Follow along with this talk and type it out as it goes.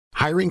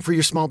Hiring for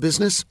your small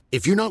business?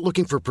 If you're not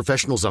looking for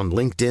professionals on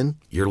LinkedIn,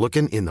 you're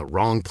looking in the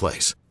wrong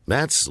place.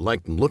 That's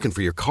like looking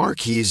for your car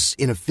keys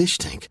in a fish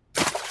tank.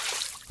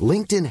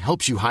 LinkedIn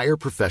helps you hire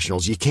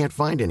professionals you can't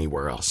find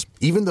anywhere else,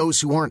 even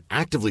those who aren't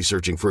actively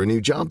searching for a new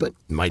job but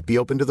might be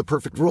open to the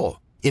perfect role.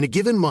 In a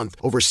given month,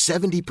 over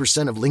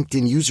 70% of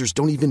LinkedIn users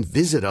don't even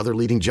visit other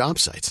leading job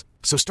sites.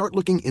 So start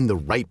looking in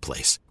the right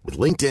place. With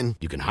LinkedIn,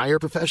 you can hire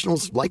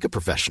professionals like a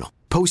professional.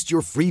 Post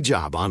your free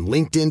job on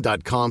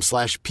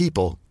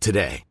linkedin.com/people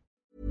today.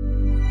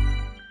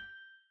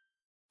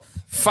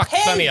 Fuck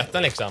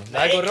planeten liksom. Det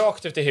här går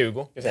rakt ut till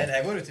Hugo. Nej, det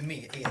här går ut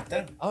till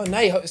etern.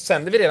 Nej,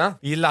 sänder vi redan?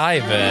 Vi är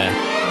live.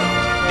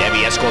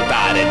 Devi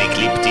ascoltare di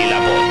Cliptila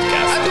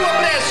Podcast. A tua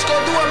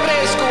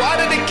fresco,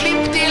 ada di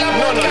Cliptila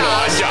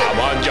Podcast.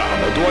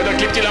 Andiamo. Tu da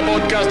Cliptila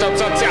Podcast a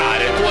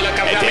saziare. Tu la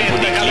cambiamento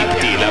di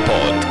Cliptila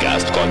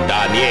Podcast con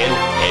Daniel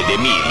ed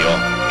Emilio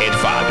ed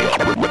Fabio.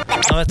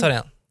 Ja, jag tar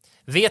den.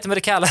 Vet ni vad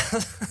det kallas?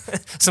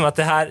 Som att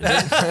det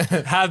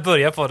här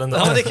börjar på den då.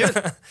 Ja, det är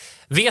kul.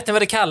 Vet ni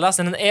vad det kallas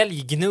när en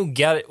älg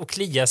gnuggar och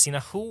kliar sina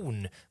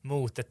horn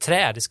mot ett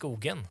träd i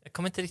skogen? Jag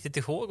kommer inte riktigt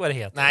ihåg vad det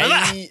heter.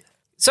 Nej.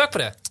 Sök på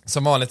det.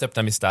 Som vanligt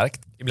öppnar vi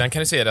starkt. Ibland kan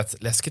det se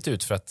rätt läskigt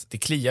ut för att det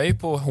kliar ju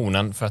på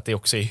honen för att det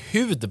också är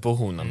hud på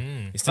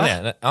honen. Visst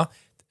är det? Ja,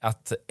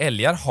 att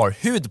älgar har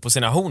hud på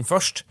sina horn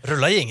först.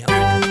 Rulla jingeln.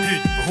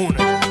 Hud på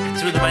hornen.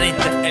 Det trodde man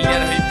inte. Älgar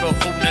har hud på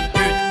hornen.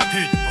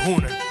 Hud på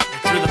hornen.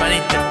 Det trodde man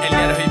inte.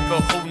 Älgar har hud på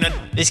hornen.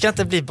 Vi ska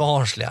inte bli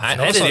barnsliga. Nej,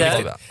 det är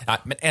viktigt. Ja,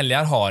 men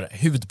älgar har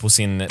hud på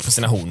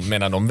sina horn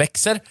medan de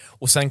växer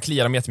och sen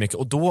kliar de jättemycket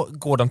och då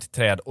går de till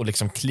träd och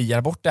liksom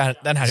kliar bort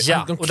den här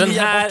Ja, de och den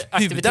kliar här bort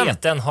huden.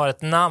 aktiviteten har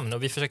ett namn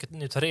och vi försöker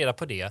nu ta reda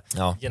på det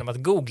genom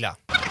att googla.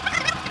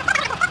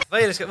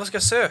 Vad ska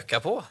jag söka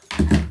på?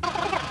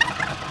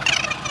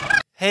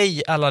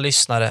 Hej alla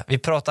lyssnare, vi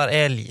pratar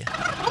älg.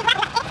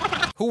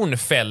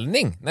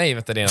 Hornfällning? Nej,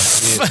 vänta, det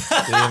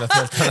är något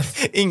helt annat.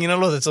 Ingen har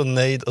låtit så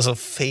nöjd och så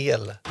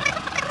fel.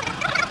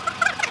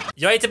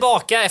 Jag är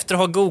tillbaka efter att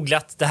ha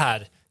googlat det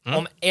här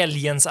om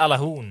älgens alla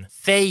horn.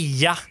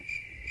 Feja.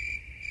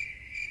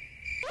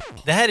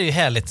 Det här är ju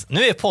härligt.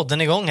 Nu är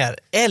podden igång här.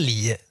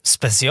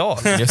 Älgspecial.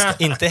 Just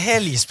det. Inte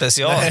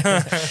helgspecial.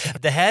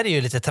 Det här är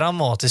ju lite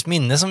traumatiskt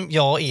minne som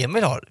jag och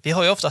Emil har. Vi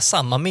har ju ofta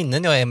samma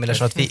minnen, jag och Emil,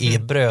 så att vi är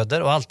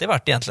bröder och alltid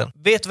varit egentligen.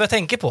 Vet du vad jag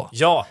tänker på?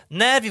 Ja.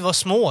 När vi var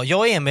små, jag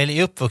och Emil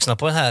är uppvuxna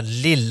på den här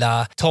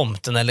lilla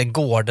tomten eller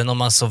gården om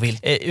man så vill,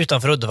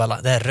 utanför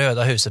Uddevalla. Det här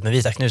röda huset med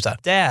vita knutar.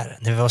 Där,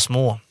 när vi var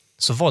små,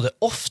 så var det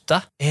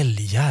ofta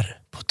älgar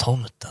på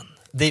tomten.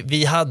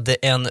 Vi hade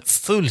en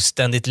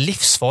fullständigt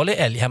livsfarlig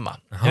älg hemma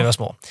när vi var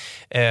små.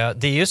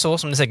 Det är ju så,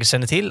 som ni säkert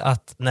känner till,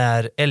 att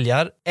när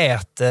älgar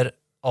äter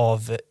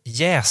av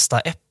jästa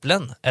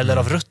äpplen eller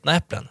av ruttna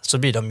äpplen så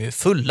blir de ju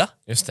fulla.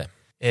 Just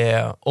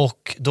det.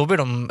 Och då blir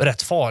de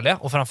rätt farliga.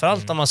 Och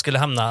framförallt om man skulle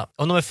hamna,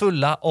 om de är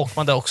fulla och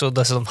man där också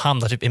dessutom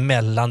hamnar typ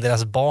emellan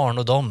deras barn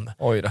och dem.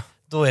 Oj då.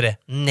 Då är det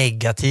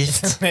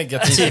negativt.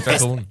 Negativ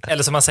situation.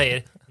 Eller som man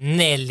säger,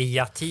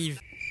 negativ.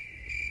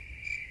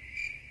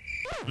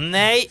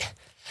 Nej.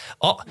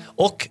 Ja,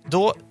 och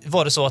då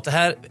var det så att det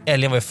här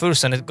älgen var ju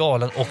fullständigt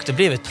galen och det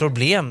blev ett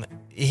problem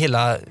i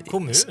hela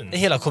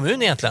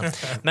kommunen egentligen.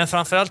 Men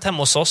framförallt hemma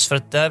hos oss, för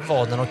att där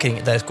var den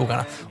omkring där i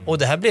skogarna. Och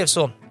det här blev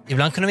så,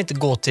 ibland kunde vi inte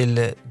gå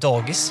till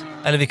dagis,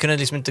 eller vi kunde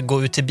liksom inte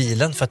gå ut till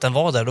bilen för att den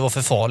var där, det var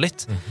för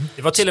farligt.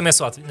 Det var till och med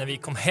så att när vi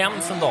kom hem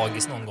från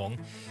dagis någon gång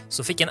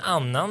så fick en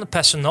annan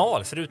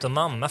personal förutom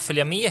mamma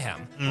följa med hem.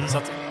 Så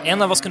att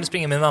en av oss kunde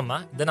springa med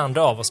mamma, den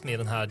andra av oss med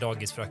den här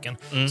dagisfröken.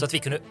 Så att vi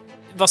kunde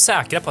vara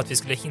säkra på att vi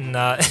skulle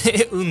hinna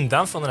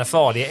undan från den här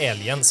farliga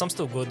älgen som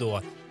stod och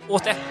då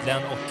åt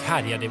äpplen och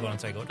härjade i våran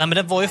trädgård. Nej, men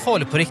den var ju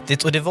farlig på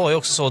riktigt och det var ju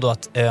också så då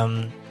att...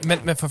 Men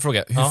får jag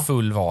fråga, hur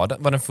full var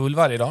den? Var den full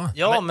varje dag?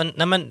 Ja,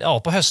 men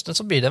på hösten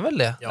så blir den väl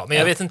det. Ja, men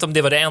jag vet inte om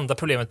det var det enda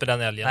problemet med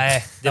den älgen.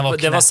 Nej,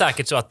 det var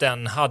säkert så att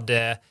den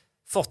hade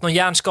fått någon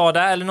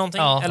hjärnskada eller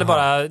någonting. Eller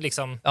bara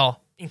liksom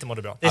inte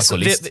mådde bra.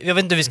 Jag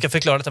vet inte hur vi ska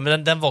förklara det,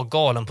 men den var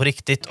galen på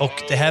riktigt.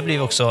 Och det här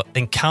blev också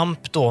en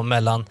kamp då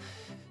mellan...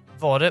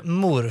 Var det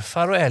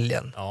morfar och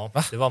älgen? Ja,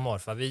 det var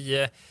morfar.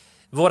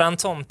 Våran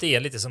tomt är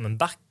lite som en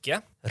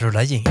backe.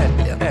 Rulla jing.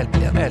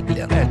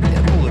 Älgen.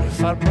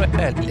 Morfar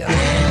på älgen.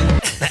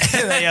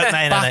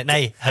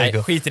 Nej.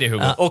 Nej, skit i det,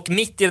 Hugo. Och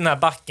mitt i den här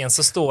backen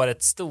så står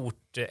ett stort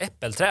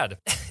äppelträd.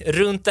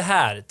 Runt det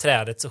här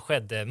trädet så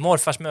skedde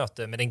morfars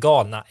möte med den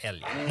galna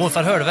älgen.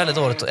 Morfar hörde väldigt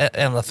dåligt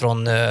ända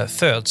från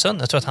födseln.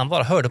 Jag tror att han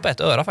bara hörde på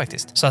ett öra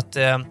faktiskt. Så att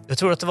jag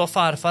tror att det var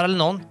farfar eller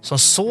någon som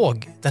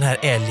såg den här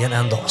älgen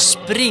en dag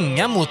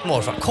springa mot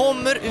morfar.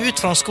 Kommer ut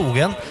från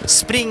skogen,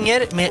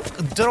 springer med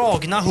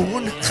dragna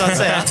horn så att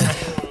säga.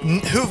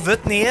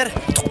 Huvudet ner.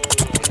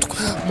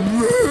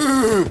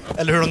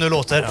 Eller hur de nu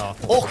låter. Ja.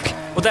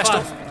 Och där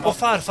står och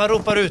farfar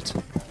ropar ut: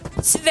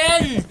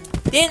 Sven!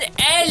 Det är en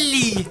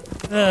älg!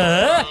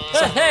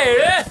 Så hör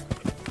du?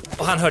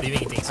 Och han hörde ju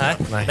ingenting. Nej.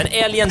 Men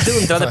älgen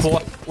dundrade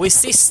på och i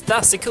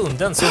sista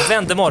sekunden så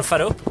vände morfar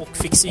upp och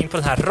fick syn på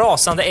den här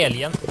rasande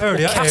älgen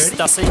och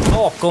kastade sig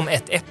bakom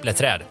ett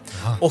äppleträd.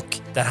 Och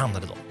där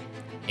hamnade de.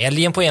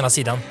 Älgen på ena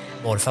sidan,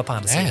 morfar på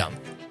andra sidan.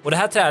 Och det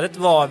här trädet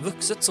var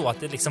vuxet så att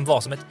det liksom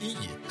var som ett Y.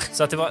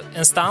 Så att det var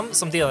en stam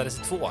som delades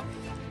i 2.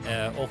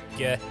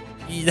 Och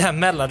i det här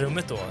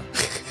mellanrummet då,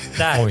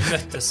 där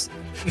möttes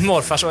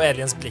morfars och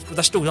älgens blick. Och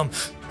där stod de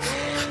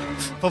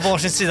på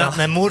varsin sida.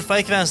 När morfar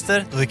gick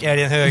vänster, då gick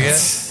älgen höger.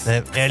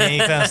 När älgen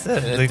gick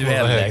vänster, då gick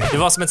morfar höger. Det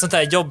var som ett sånt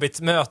här jobbigt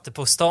möte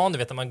på stan, du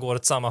vet, när man går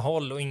åt samma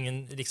håll och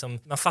ingen liksom,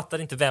 man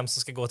fattar inte vem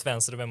som ska gå åt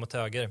vänster och vem åt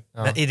höger.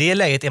 Ja. Men i det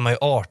läget är man ju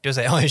artig och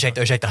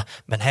säger, ursäkta.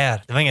 Men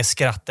här, det var ingen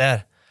skratt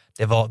där.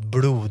 Det var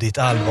blodigt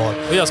allvar.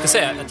 Och jag ska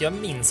säga att jag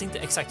minns inte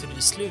exakt hur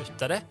det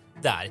slutade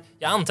där.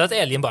 Jag antar att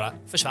älgen bara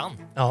försvann.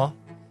 Ja.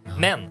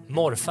 Men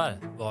morfar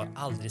var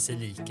aldrig sig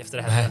lik efter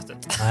det här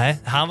mötet. Nej,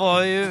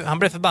 han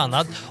blev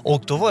förbannad.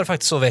 Och då var det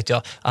faktiskt så, vet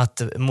jag,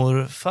 att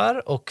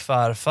morfar och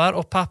farfar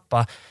och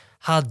pappa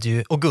hade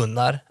ju, och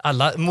Gunnar,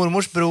 alla,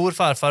 mormors bror,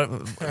 farfar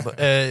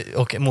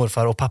och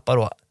morfar och pappa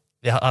då,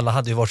 alla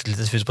hade ju varit ett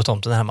litet hus på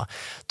tomten där hemma.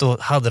 Då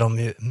hade de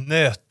ju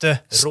möte.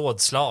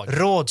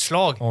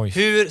 Rådslag. Oj.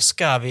 Hur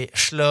ska vi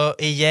slå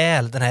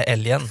ihjäl den här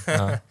älgen?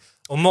 Ja.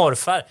 Och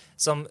morfar,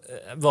 som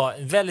var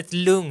en väldigt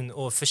lugn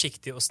och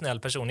försiktig och snäll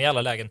person i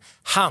alla lägen,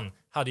 han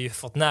hade ju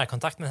fått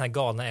närkontakt med den här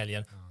galna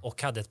älgen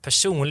och hade ett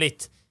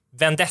personligt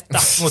vendetta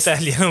mot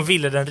älgen och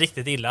ville den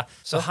riktigt illa.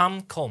 Så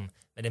han kom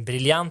med den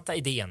briljanta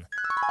idén.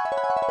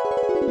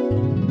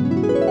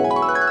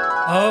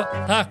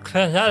 Ja, tack för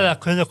att alla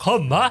kunde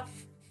komma.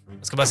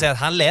 Jag ska bara säga att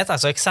han lät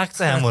alltså exakt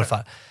så här,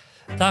 morfar.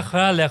 Tack för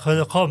att alla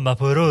kunde komma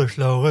på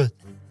rådslaget.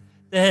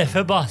 Det här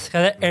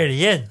förbaskade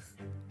älgen.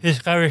 Hur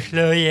ska vi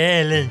slå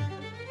ihjäl den?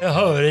 Jag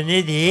har en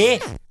idé.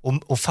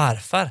 Och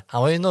farfar,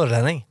 han var ju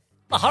norrlänning.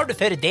 Vad har du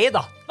för idé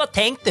då? Vad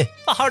tänkte du?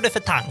 Vad har du för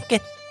tanke?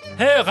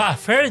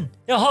 Högaffeln!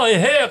 Jag har ju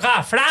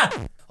högaffla!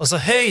 Och så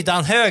höjde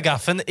han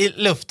högaffeln i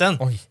luften.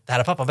 Oj. Det här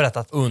har pappa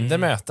berättat. Under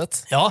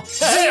mötet. Ja.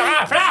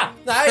 Högaffla!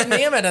 Nej,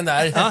 ner med den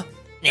där. Ja.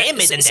 Nej,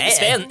 men den där.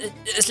 Sven,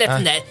 släpp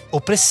den där.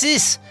 Och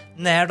precis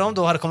när de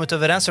då hade kommit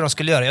överens hur de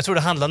skulle göra. Jag tror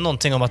det handlade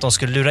någonting om att de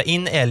skulle lura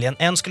in älgen.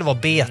 En skulle vara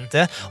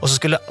bete och så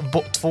skulle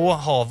 2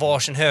 ha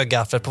varsin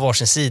högaffel på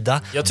varsin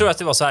sida. Jag tror att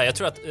det var så här. Jag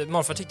tror att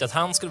morfar tyckte att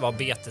han skulle vara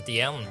betet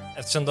igen.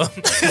 Eftersom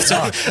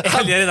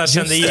älgen redan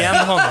kände igen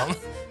honom.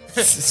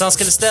 Så han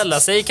skulle ställa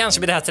sig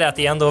kanske vid det här träet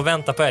igen då och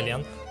vänta på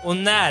älgen. Och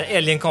när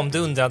älgen kom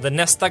dundrande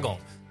nästa gång,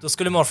 då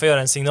skulle morfar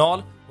göra en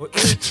signal. Och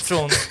ut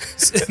från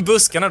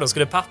buskarna då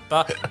skulle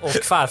pappa och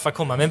farfar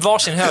komma med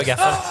varsin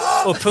högaffel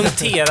och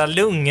punktera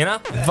lungorna.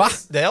 Va?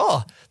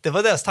 Det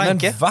var deras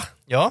tanke. Men va?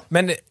 Ja.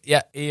 Men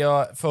är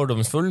jag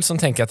fördomsfull som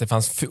tänker att det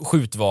fanns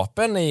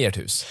skjutvapen i ert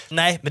hus?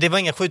 Nej, men det var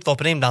inga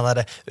skjutvapen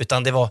inblandade,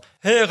 utan det var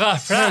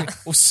högaffla.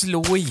 Och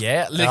slå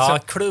ihjäl. Liksom. Ja,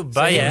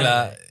 klubba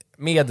ihjäl.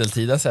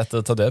 Medeltida sätt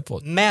att ta död på.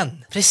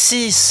 Men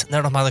precis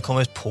när de hade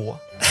kommit på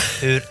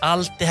hur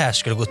allt det här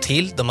skulle gå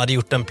till, de hade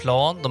gjort en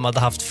plan, de hade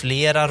haft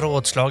flera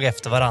rådslag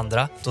efter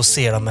varandra, då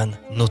ser de en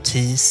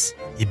notis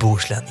i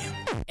Bohuslänningen.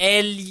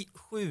 Älg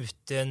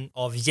skjuten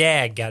av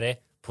jägare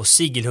på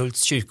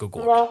Sigelhults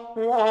kyrkogård.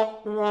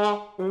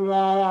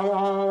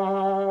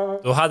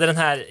 Då hade den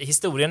här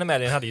historien om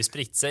älgen hade ju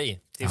spritt sig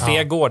till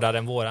fler gårdar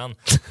än våran.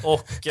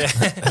 Och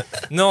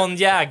någon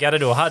jägare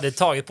då hade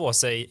tagit på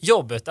sig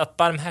jobbet att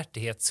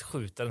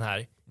barmhärtighetsskjuta den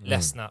här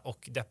ledsna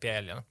och deppiga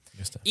älgen.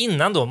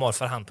 Innan då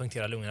morfar han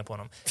punkterar lungorna på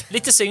honom.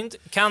 Lite synd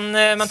kan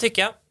man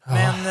tycka,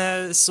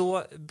 men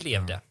så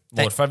blev det.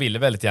 Morfar ville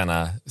väldigt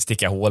gärna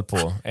sticka hål på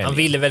älgen. Han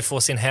ville väl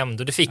få sin hämnd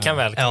och det fick han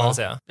väl, kan man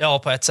säga. Ja,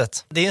 på ett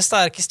sätt. Det är en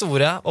stark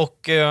historia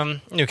och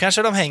nu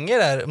kanske de hänger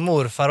där,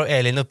 morfar och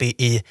älgen uppe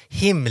i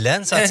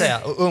himlen så att säga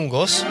och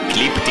umgås.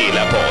 Klipp till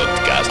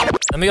podcast.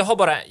 Nej, men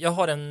jag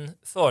har en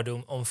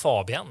fördom om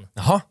Fabian.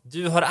 Jaha.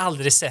 Du har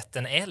aldrig sett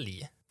en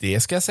älg. Det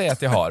ska jag säga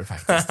att jag har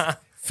faktiskt.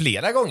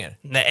 Flera gånger.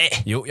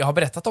 Nej. Jo, jag har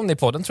berättat om det i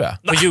podden tror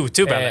jag. På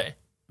YouTube eller?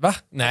 Va?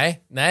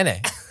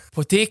 Nej.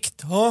 På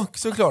TikTok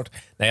såklart.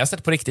 Nej, jag har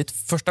sett på riktigt.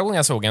 Första gången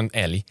jag såg en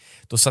älg,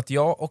 då satt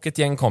jag och ett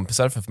gäng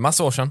kompisar för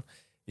massa år sedan.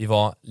 Vi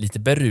var lite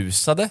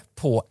berusade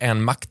på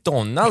en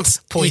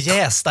McDonalds. På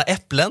jästa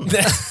äpplen.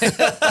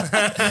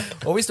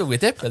 Och vi stod i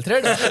ett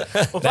äppelträd där.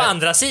 Och på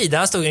andra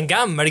sidan stod en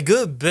gammal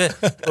gubbe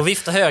och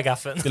viftade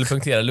högaffeln. Skulle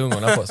punktera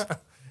lungorna på oss.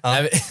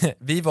 Nej,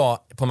 vi var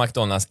på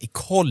McDonalds i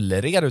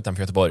Kållered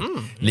utanför Göteborg.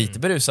 Lite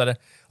berusade.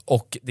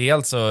 Och det är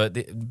alltså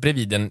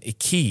bredvid en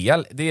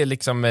Ikea. Det är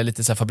liksom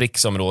lite så här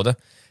fabriksområde.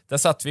 Där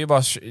satt vi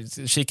bara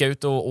kika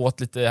ut och åt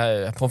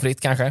lite pommes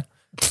frites kanske.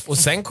 Och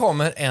sen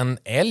kommer en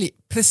älg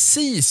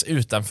precis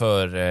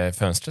utanför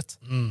fönstret.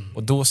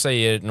 Och då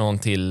säger någon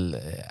till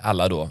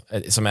alla då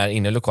som är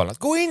inne i lokalen att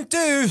gå inte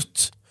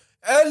ut!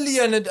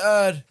 Älgen är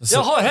där!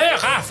 Jag har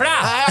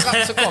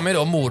högaffla! Så kommer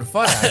då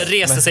morfar här.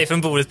 Reste sig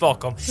från bordet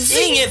bakom.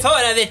 Ingen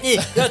fara, vet ni!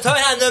 Jag tar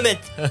hand om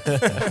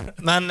det!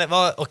 Men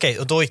okej,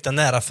 och då gick den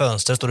nära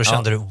fönstret och då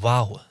kände du,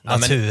 wow,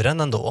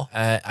 naturen ändå.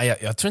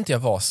 Jag tror inte jag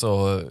var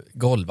så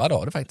golvad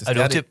av det faktiskt. Du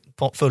var typ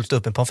fullt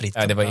upp med pommes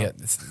frites. Ja, det var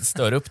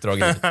större uppdrag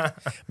i livet.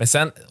 Men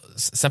sen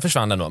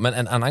försvann den då. Men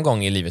en annan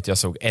gång i livet jag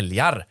såg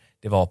älgar,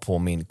 det var på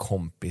min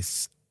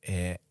kompis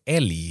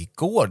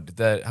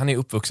älggård. Han är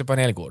uppvuxen på en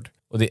älggård.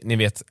 Och ni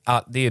vet,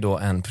 det är då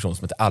en person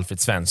som heter Alfred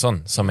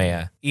Svensson som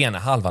är ena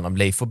halvan av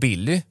Leif och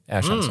Billy,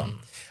 erkänd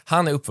som.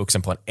 Han är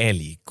uppvuxen på en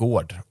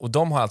älggård och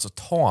de har alltså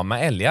tama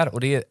älgar och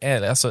det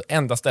är alltså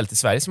enda stället i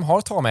Sverige som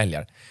har tama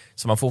älgar.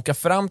 Så man får åka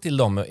fram till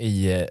dem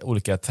i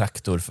olika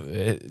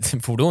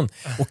traktorfordon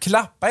och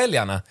klappa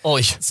älgarna.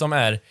 Oj. Som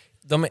är,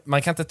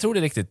 man kan inte tro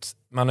det riktigt.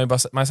 Man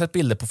har sett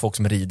bilder på folk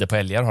som rider på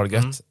älgar, har det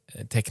gött,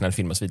 tecknade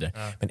film och så vidare.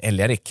 Men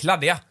älgar är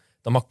kladdiga.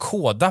 De har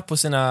kåda på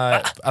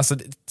sina, alltså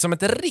som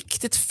ett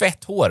riktigt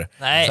fett hår.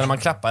 Nej. Så när man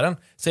klappar den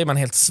så är man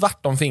helt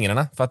svart om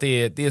fingrarna för att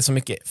det är så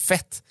mycket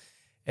fett.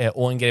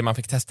 Och en grej man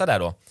fick testa där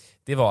då,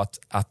 det var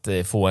att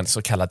få en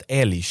så kallad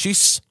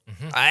älgkyss.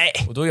 Nej.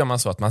 Och då gör man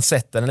så att man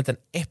sätter en liten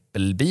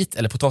äppelbit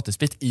eller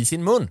potatisbit i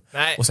sin mun.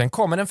 Nej. Och sen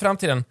kommer den fram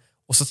till den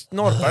och så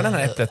snorpar den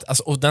här äpplet,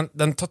 alltså, och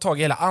den tar tag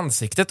i hela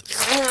ansiktet.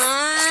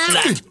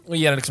 Och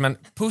ger den liksom en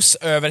puss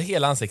över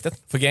hela ansiktet.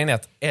 För grejen är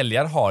att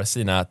älgar har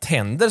sina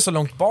tänder så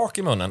långt bak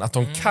i munnen att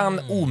de kan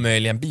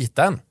omöjligen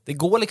bita en. Det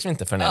går liksom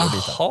inte för en älg att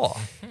bita.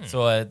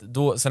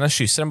 Så sen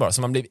kysser den bara.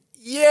 Så man blir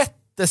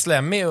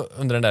jätteslemmig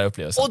under den där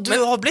upplevelsen. Och du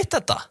har blivit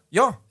detta?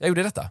 Ja, jag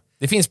gjorde detta.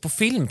 Det finns på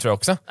film tror jag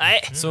också.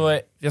 Nej. Så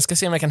jag ska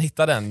se om jag kan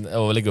hitta den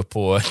och lägga upp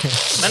på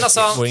Men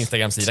alltså, vår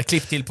Instagram-sida.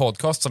 Klipp till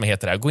podcast som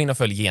heter det. Gå in och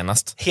följ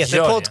genast. Heter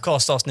Gör det.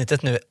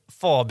 podcastavsnittet nu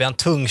Fabian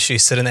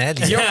tungkysser en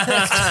älg?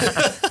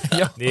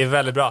 det är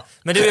väldigt bra.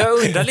 Men du,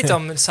 jag undrar lite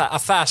om så här,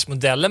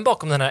 affärsmodellen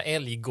bakom den här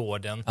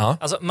älggården. Ja.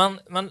 Alltså,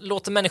 man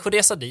låter människor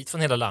resa dit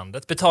från hela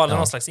landet, betala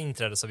någon slags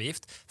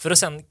inträdesavgift för att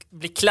sen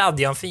bli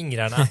kladdiga om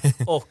fingrarna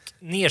och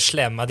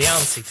nerslämmade i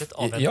ansiktet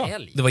av en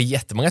älg. Det var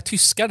jättemånga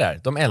tyskar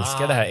där. De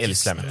älskar det här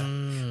älgslämmet.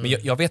 Men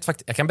jag vet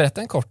faktiskt, jag kan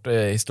berätta en kort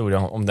historia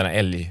om den här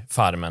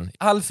älgfarmen.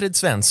 Alfred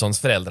Svenssons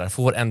föräldrar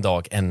får en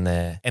dag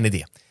en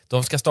idé.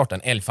 De ska starta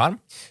en älgfarm.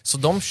 Så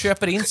de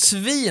köper in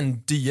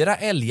svindyra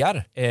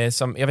älgar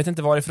som, jag vet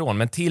inte varifrån,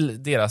 men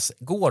till deras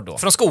gård då.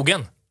 Från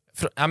skogen.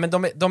 Ja, men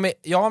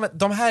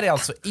de här är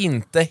alltså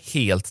inte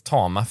helt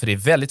tama, för det är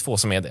väldigt få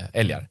som är det,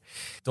 älgar.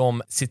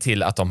 De ser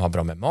till att de har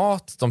bra med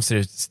mat, de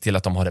ser till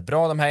att de har det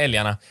bra, de här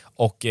älgarna.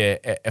 Och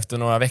efter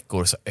några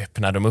veckor så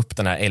öppnar de upp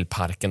den här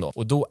älgparken då.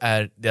 Och då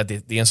är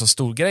det är en så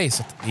stor grej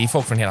så att det är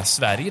folk från hela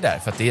Sverige där.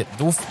 För att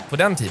då, på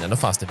den tiden då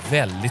fanns det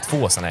väldigt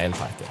få sådana här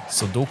älgparker.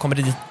 Så då kommer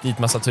det dit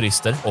massa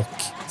turister.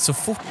 Och så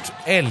fort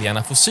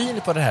älgarna får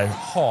syn på det här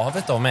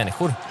havet av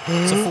människor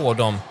så får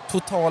de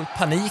total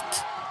panik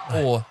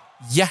och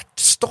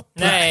hjärtstopp.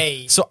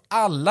 Nej. Så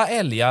alla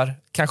älgar,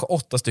 kanske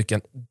 8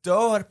 stycken,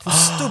 dör på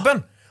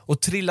stubben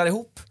och trillar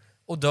ihop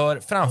och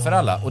dör framför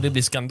alla. Och det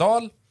blir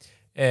skandal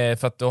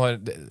för att då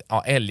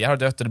älgar har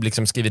dött och det blir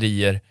liksom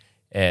skriverier.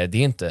 Det är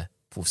inte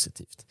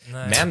positivt.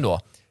 Nej. Men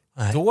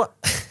då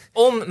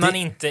om man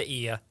inte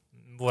är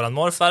våran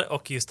morfar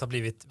och just har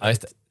blivit Ja,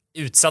 just det.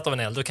 utsatt av en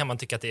älg, då kan man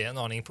tycka att det är en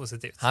aning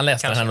positivt. Han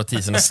läste den här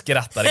notisen och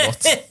skrattade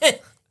gott.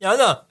 Ja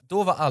då.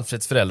 Då var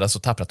Alfreds föräldrar så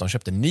tappra att de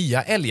köpte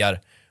nya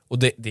älgar. Och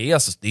det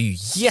är ju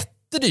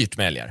jättedyrt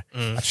med älgar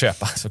att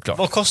köpa, såklart.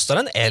 Vad kostar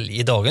en älg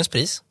i dagens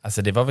pris?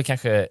 Alltså det var väl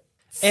kanske...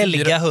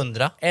 Älga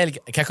 100.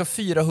 Kanske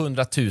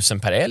 400 000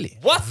 per älg.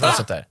 What? Något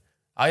sånt där.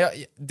 Ja,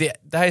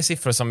 det här är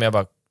siffror som jag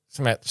bara...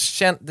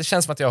 det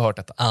känns som att jag har hört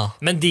detta. Ja.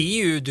 Men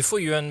det är ju, du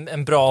får ju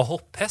en bra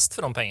hopphäst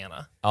för de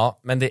pengarna. Ja,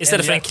 men det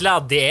Istället för en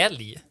kladdig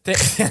älg.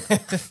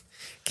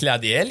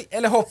 Kladdig älg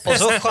eller hopp. Och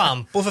så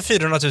shampoo för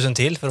 400 000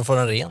 till för att få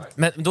den ren.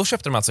 Men då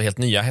köpte de alltså helt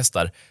nya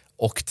hästar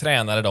och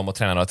tränade dem och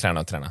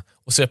tränade.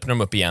 Och så öppnade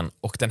de upp igen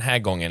och den här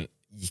gången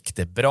gick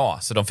det bra.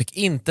 Så de fick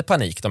inte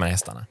panik, de här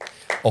hästarna.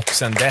 Och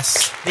sen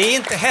dess... Det är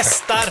inte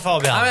hästar,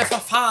 Fabian. Ja, men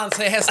vad fan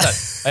säger hästar?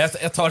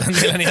 Jag tar den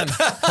delen igen.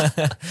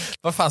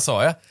 Vad fan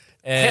sa jag?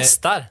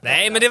 Hästar?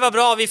 Nej, men det var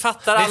bra, vi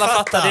alla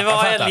fattar. Det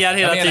var älgar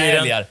hela tiden.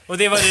 Älgar. Och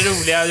det var det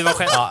roliga, det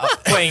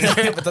var poäng. Jag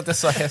vet att jag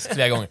sa häst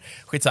flera gånger.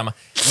 Skitsamma.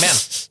 Men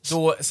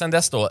då, sen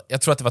dess då,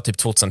 jag tror att det var typ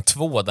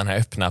 2002 den här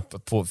öppna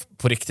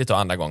på riktigt då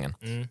andra gången.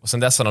 Och sen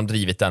dess har de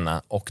drivit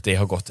denna och det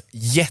har gått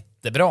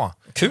jättebra.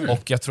 Kul.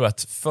 Och jag tror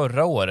att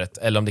förra året,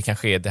 eller om det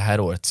kanske är det här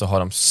året, så har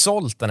de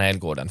sålt den här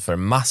älggården för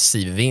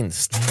massiv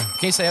vinst. Jag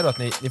kan ju säga då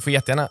att ni får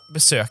jättegärna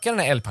besöka den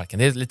här älgparken.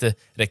 Det är lite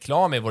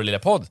reklam i vår lilla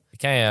podd. Det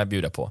kan jag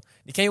bjuda på.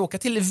 Ni kan ju åka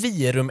till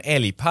Virum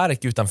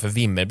älgpark utanför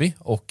Vimmerby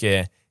och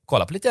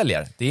kolla på lite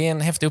älgar. Det är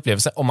en häftig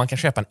upplevelse om man kan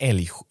köpa en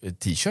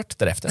älg-t-shirt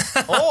därefter.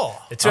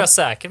 Det tror jag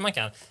säkert man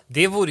kan.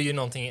 Det vore ju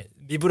någonting...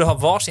 Vi borde ha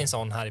varsin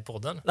sån här i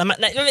podden.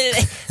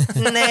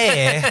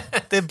 Nej,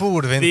 det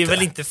borde vi inte. Det är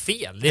väl inte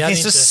fel? Det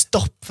finns ju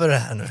stopp för det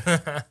här nu.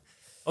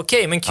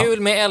 Okej, men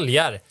kul med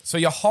älgar. Så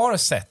jag har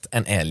sett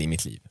en älg i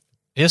mitt liv.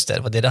 Just det,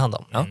 var det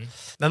handlade om. Ja.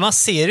 Men man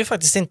ser ju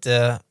faktiskt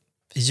inte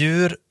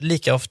djur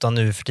lika ofta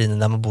nu för tiden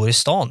när man bor i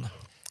stan.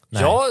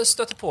 Nej. Jag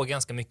stöter på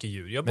ganska mycket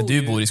djur. Men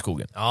du bor i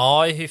skogen.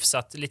 Ja,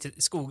 hyfsat. Lite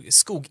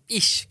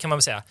skog-ish kan man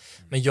väl säga.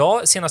 Men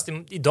senast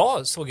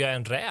idag såg jag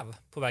en räv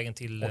på vägen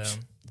till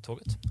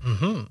tåget.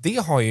 Det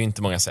har ju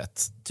inte många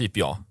sett, typ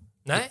jag.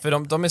 Nej. För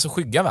de är så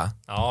skygga, va?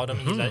 Ja, de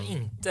gillar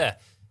inte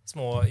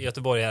små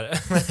göteborgare.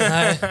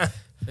 Nej.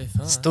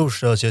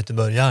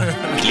 Storstadsgöteborgare.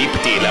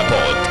 Klipp till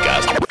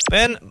podcast.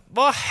 Men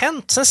vad har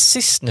hänt sen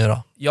sist nu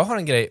då? Jag har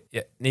en grej.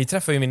 Ni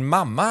träffade ju min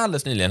mamma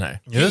alldeles nyligen här.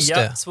 Just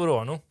Pia det.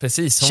 Svorano.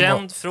 Precis.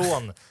 Känd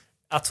från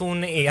att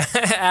hon är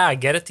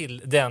ägare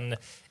till den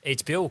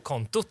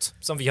HBO-kontot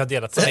som vi har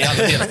delat. Det är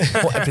alla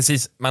delar.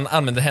 Precis, man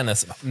använder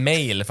hennes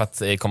mail för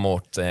att komma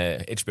åt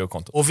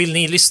HBO-kontot. Och vill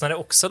ni lyssnare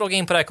också logga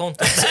in på det här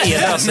kontot så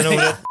är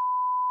lösenordet...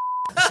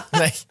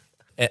 Nej,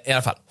 i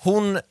alla fall.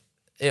 Hon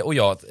och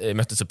jag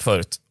möttes upp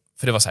förut.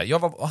 För det var så här, jag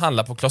var och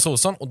handlade på Clas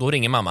Ohlson och då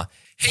ringer mamma.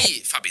 Hej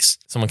Fabis,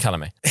 som hon kallar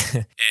mig.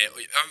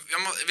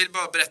 Jag vill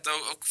bara berätta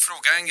och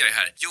fråga en grej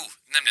här. Jo,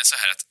 nämligen så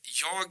här att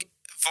jag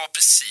var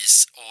precis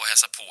och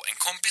hälsade på en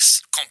kompis.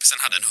 Kompisen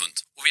hade en hund.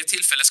 Och vid ett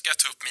tillfälle ska jag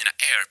ta upp mina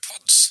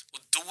AirPods.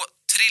 Och då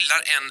trillar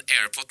en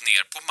AirPod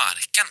ner på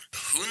marken.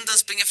 Hunden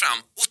springer fram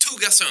och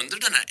tuggar sönder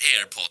den här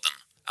AirPodden.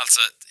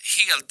 Alltså,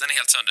 den är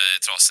helt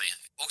söndertrasig.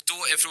 Och då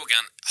är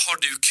frågan, har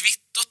du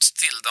kvittot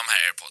till de här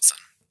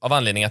AirPodsen? Av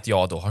anledning att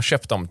jag då har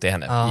köpt dem till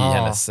henne i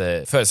hennes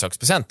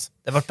födelsedagspresent.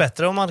 Det var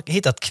bättre om man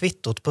hittat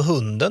kvittot på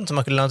hunden så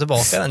man kunde lämna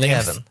tillbaka den i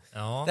även.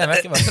 Ja. Den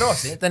verkar vara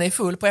trasig. Den är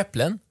full på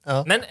äpplen.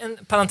 Men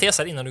en parentes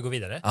här innan du går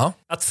vidare. Ja.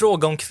 Att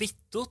fråga om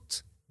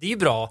kvittot, det är ju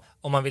bra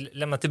om man vill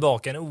lämna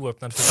tillbaka en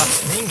oöppnad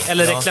förpackning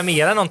eller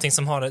reklamera någonting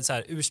som har ett så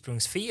här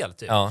ursprungsfel.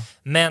 Typ. Ja.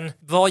 Men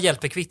vad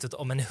hjälper kvittot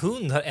om en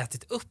hund har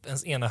ätit upp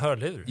ens ena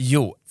hörlur?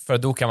 Jo, för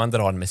då kan man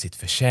dra den med sitt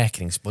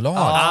försäkringsbolag.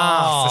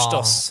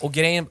 Förstås. Och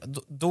grejen,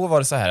 då var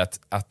det så här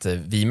att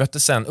vi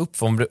möttes sen upp,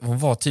 för hon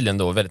var tydligen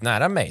då väldigt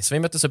nära mig. Så vi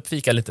möttes upp,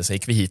 fika lite, så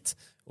gick vi hit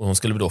och hon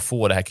skulle då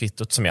få det här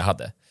kvittot som jag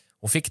hade.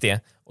 Hon fick det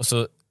och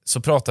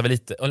så pratade vi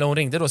lite, eller hon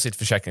ringde då sitt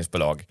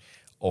försäkringsbolag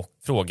och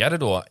frågade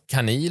då,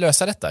 kan ni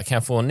lösa detta? Kan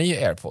jag få en ny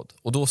AirPod?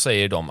 Och då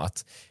säger de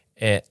att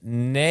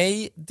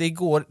nej,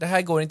 det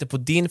här går inte på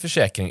din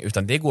försäkring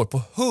utan det går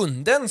på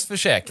hundens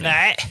försäkring.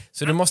 Nej.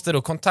 Så du måste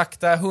då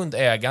kontakta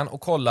hundägaren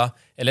och kolla,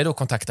 eller då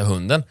kontakta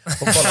hunden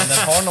och kolla om den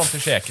har någon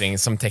försäkring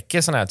som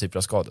täcker såna här typer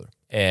av skador.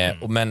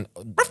 Men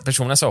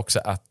personen sa också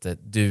att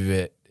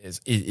du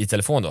i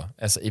telefon då,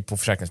 alltså på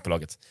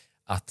försäkringsbolaget,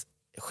 att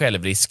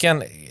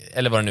självrisken,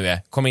 eller vad det nu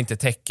är, kommer inte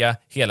täcka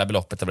hela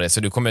beloppet av det, så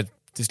du kommer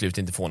till slut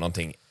inte få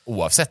någonting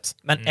oavsett.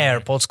 Men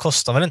AirPods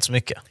kostar väl inte så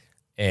mycket?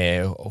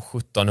 Och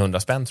 1700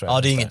 spänn tror jag.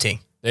 Ja, det är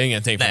ingenting. Det är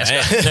ingenting för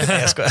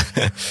Nej, jag skojar.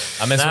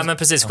 Ja, men men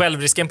precis,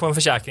 självrisken på en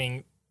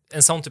försäkring,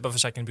 en sån typ av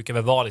försäkring brukar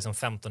väl vara liksom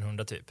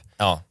 1500 typ.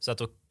 Ja. Så att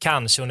då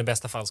kanske hon i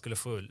bästa fall skulle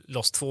få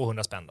loss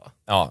 200 spänn då.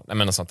 Ja, men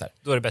något sånt där.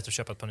 Då är det bättre att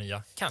köpa ett par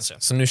nya, kanske.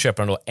 Så nu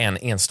köper de då en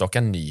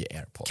enstaka ny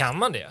AirPod. Kan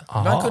man det?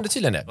 Man kunde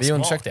tydligen det. Vi smart.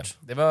 undersökte det.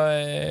 Det var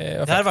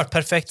Det hade varit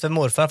perfekt för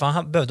morfar, för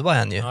han behövde bara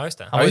en ju. Ja, just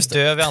det. Han var ju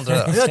döv i andra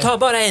där. Jag tar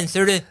bara en, så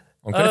du.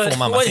 Hon kunde få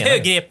mamma och en senare.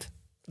 högrep.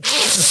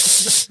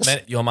 Men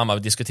jag och mamma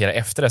diskuterade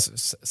efter det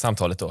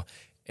samtalet då.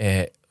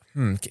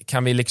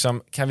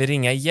 Kan vi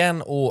ringa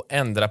igen och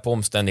ändra på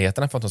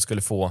omständigheterna för att hon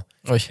skulle få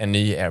en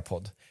ny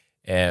AirPod?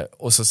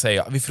 Och så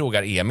säger vi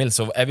frågar Emil,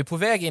 så är vi på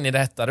väg in i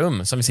detta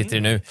rum som vi sitter i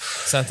nu?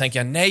 Sen tänker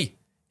jag, nej,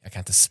 jag kan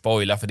inte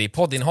spoila för det är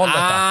poddinnehåll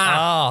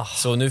detta.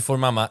 Så nu får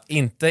mamma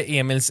inte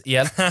Emils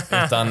hjälp,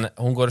 utan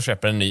hon går och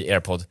köper en ny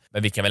AirPod.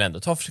 Men vi kan väl ändå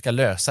ta och försöka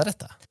lösa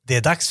detta. Det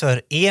är dags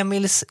för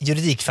Emils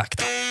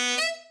juridikfakta.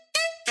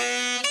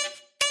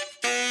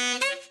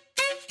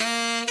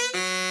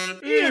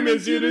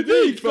 Emils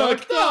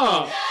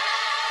juridikfakta!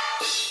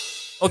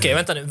 Okej,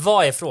 vänta nu.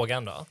 Vad är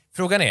frågan då?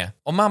 Frågan är,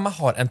 om mamma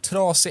har en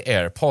trasig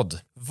AirPod,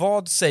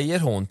 vad säger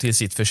hon till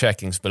sitt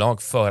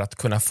försäkringsbolag för att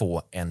kunna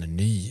få en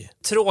ny?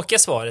 Tråkiga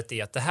svaret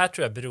är att det här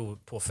tror jag beror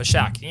på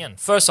försäkringen.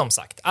 För som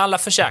sagt, alla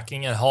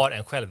försäkringar har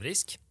en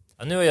självrisk.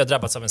 Ja, nu har jag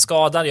drabbats av en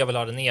skada, jag vill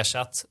ha den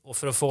ersatt och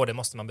för att få det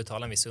måste man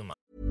betala en viss summa.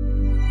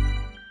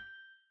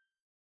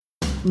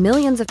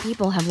 Millions of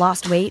people have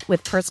lost weight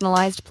with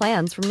personalized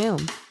plans from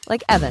Noom.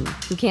 Like Evan,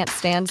 who can't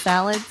stand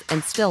salads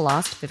and still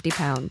lost 50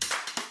 pounds.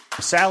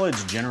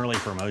 Salads generally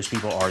for most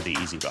people are the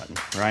easy button,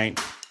 right?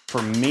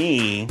 For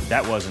me,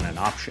 that wasn't an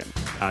option.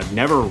 I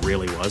never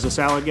really was a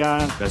salad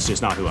guy. That's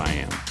just not who I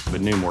am.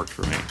 But Noom worked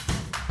for me.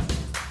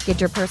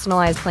 Get your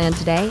personalized plan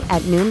today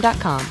at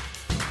Noom.com.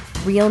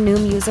 Real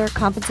Noom user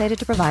compensated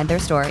to provide their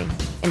story.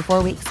 In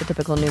 4 weeks, the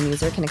typical Noom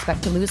user can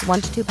expect to lose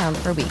 1 to 2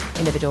 pounds per week.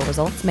 Individual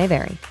results may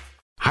vary.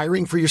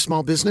 Hiring for your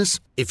small business?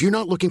 If you're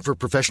not looking for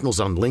professionals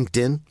on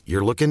LinkedIn,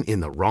 you're looking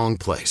in the wrong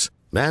place.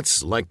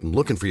 That's like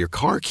looking for your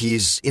car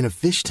keys in a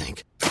fish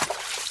tank.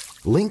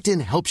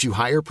 LinkedIn helps you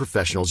hire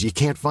professionals you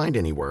can't find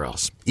anywhere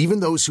else, even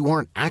those who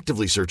aren't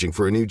actively searching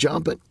for a new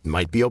job but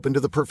might be open to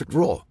the perfect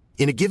role.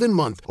 In a given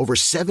month, over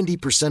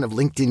 70% of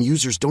LinkedIn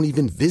users don't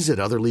even visit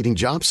other leading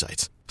job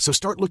sites. So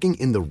start looking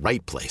in the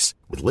right place.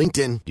 With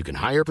LinkedIn, you can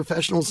hire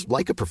professionals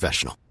like a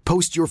professional.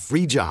 Post your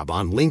free job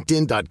on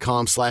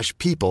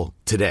linkedin.com/people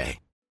today.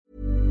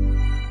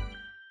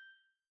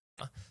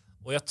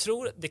 Och jag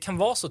tror det kan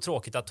vara så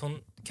tråkigt att hon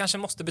kanske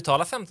måste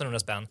betala 1500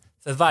 spänn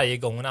för varje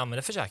gång hon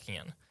använder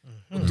försäkringen.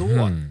 Och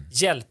då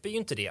hjälper ju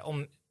inte det.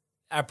 Om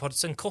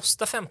AirPodsen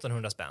kostar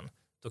 1500 spänn,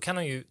 då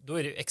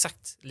är det ju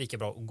exakt lika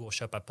bra att gå och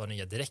köpa ett par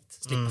nya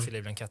direkt. Slippa fylla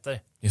i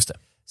blanketter. Just det.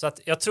 Så att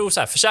jag tror så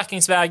här,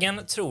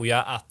 försäkringsvägen tror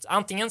jag att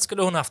antingen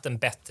skulle hon haft en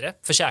bättre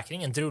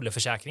försäkring, en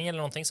drulleförsäkring eller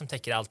någonting som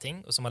täcker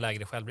allting och som har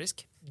lägre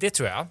självrisk. Det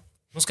tror jag.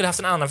 Hon skulle haft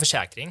en annan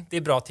försäkring. Det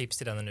är bra tips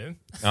till den nu.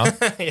 Ja,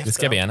 det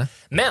ska vi gärna.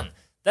 Men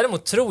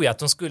däremot tror jag att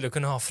hon skulle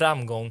kunna ha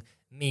framgång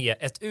med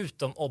ett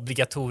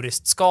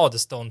utomobligatoriskt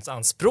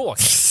skadeståndsanspråk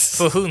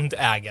för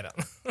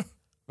hundägaren.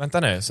 Vänta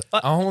nu.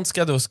 Hon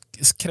ska då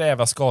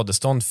kräva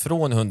skadestånd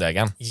från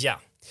hundägaren. Ja.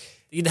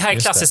 I det här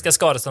klassiska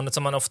skadeståndet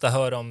som man ofta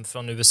hör om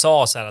från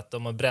USA, så här att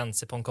de har bränt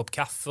sig på en kopp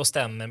kaffe och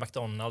stämmer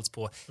McDonalds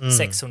på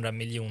 $600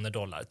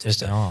 miljoner.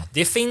 Typ.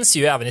 Det finns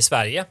ju även i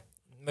Sverige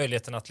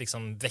möjligheten att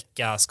liksom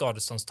väcka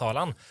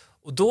skadeståndstalan.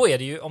 Och då är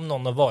det ju om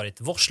någon har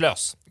varit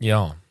vårdslös.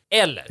 Ja.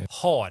 Eller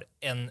har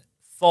en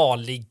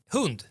farlig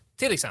hund,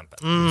 till exempel.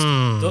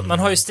 Då, man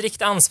har ju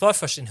strikt ansvar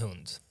för sin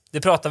hund.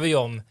 Det pratar vi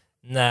om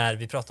när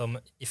vi pratar om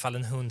ifall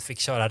en hund fick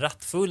köra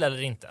rattfull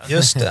eller inte.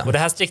 Just det. Och det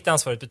här strikta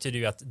ansvaret betyder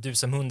ju att du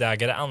som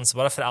hundägare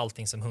ansvarar för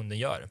allting som hunden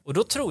gör. Och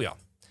då tror jag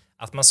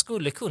att man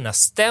skulle kunna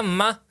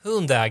stämma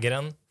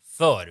hundägaren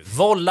för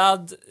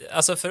vållad,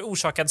 alltså för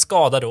orsakad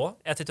skada då,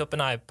 ätit upp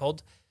en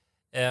iPod.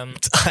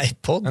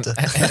 iPod?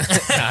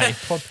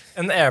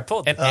 En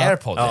AirPod. En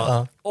AirPod,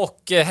 ja. Och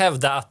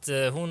hävda att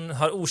hon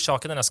har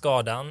orsakat den här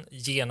skadan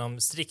genom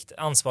strikt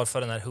ansvar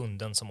för den här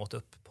hunden som åt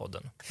upp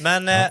podden.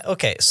 Men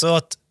okej, så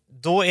att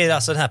då är det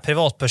alltså den här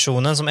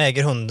privatpersonen som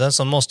äger hunden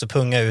som måste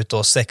punga ut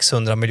då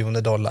 $600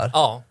 miljoner.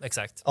 Ja,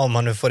 exakt. Om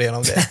man nu får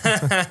igenom det.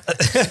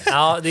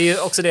 Ja, det är ju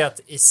också det att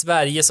i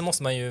Sverige så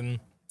måste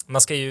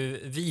man ska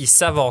ju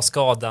visa vad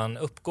skadan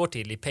uppgår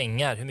till i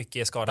pengar. Hur mycket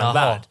är skadan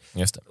värd?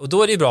 Just det. Och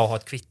då är det ju bra att ha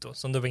ett kvitto,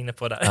 som du var inne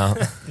på där. Ja.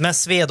 Men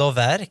sveda och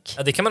värk?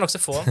 Ja, det kan man också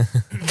få.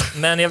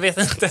 Men jag vet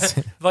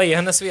inte, vad är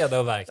hennes sveda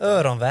och värk?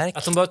 Öronvärk?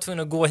 Att hon bara var tvungen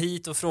att gå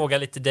hit och fråga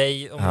lite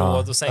dig om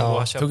råd och sen gå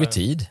och köpa. Tog ju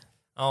tid.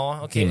 Ja,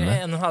 okej.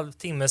 1,5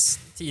 timmes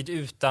tid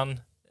utan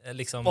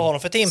liksom... Vad har de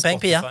för timpeng,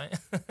 Pia?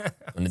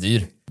 Den är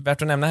dyr.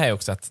 Värt att nämna här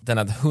också att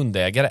denna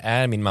hundägare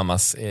är min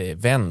mammas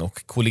vän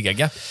och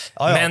kollega.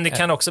 Men det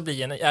kan också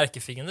bli en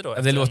ärkefiende då.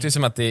 Det låter ju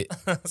som att det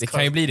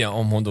kan ju bli det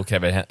om hon då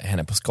kräver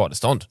henne på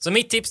skadestånd. Så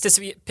mitt tips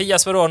till Pia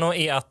Svarano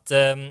är att...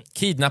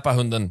 kidnappa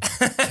hunden.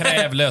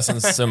 Kräv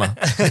lösensumma.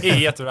 Det är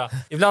jättebra.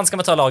 Ibland ska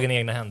man ta lagen i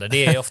egna händer.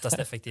 Det är oftast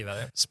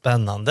effektivare.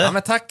 Spännande. Ja,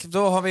 men tack.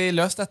 Då har vi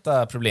löst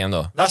detta problem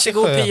då.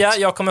 Varsågod Pia.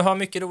 Jag kommer ha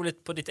mycket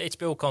roligt på ditt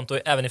HBO-konto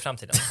även i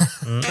framtiden.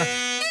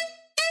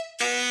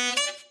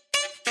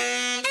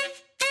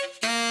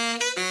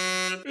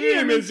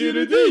 Emils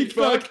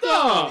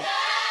juridikfakta!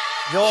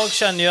 Jag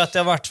känner ju att det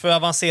har varit för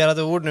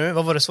avancerade ord nu.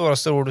 Vad var det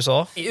svåraste ord du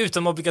sa? I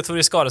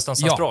utomobligatorisk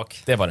skadeståndsanspråk.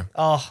 Ja, det var det.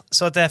 Ja,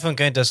 så att det här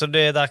funkar inte. Så det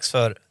är dags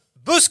för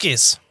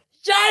buskis!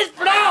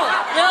 Jävlar!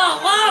 Jag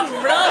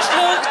ramlar och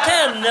slog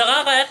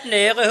tänderna rätt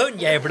ner i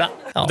hundjävlar.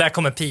 Ja. Där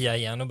kommer Pia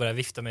igen och börjar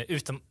vifta med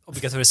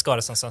utomobligatorisk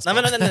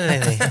skadeståndsanspråk.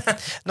 Nej.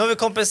 Nu har vi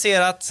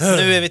kompenserat.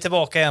 Nu är vi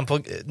tillbaka igen på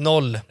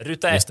 0.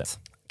 Ruta 1.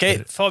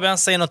 Okej, Fabian,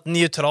 säg något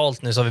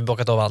neutralt nu så har vi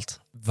bockat av allt.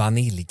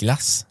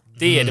 Vaniljglass.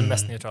 Det är det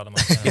mest neutrala man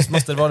kan. Visst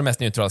måste det vara det mest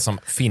neutrala som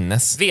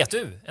finnes. Vet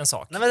du en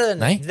sak?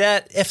 Nej.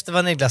 Där, efter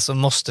vaniljglass så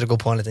måste det gå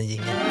på en liten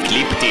jingle.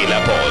 Klipp till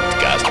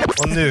podcast.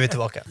 Och nu är vi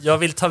tillbaka. Jag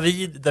vill ta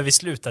vid där vi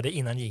slutade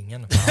innan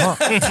jingeln.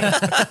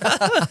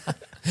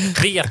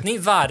 Vet ni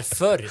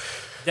varför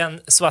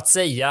den så att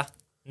säga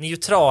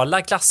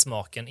neutrala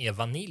glassmaken är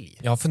vanilj?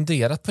 Jag har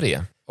funderat på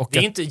det. Och det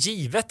är inte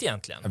givet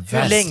egentligen.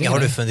 Hur länge har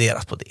du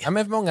funderat på det? Ja,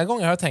 men många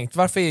gånger har jag tänkt,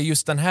 varför är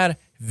just den här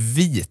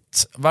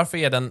vit? Varför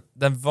är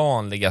den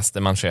vanligaste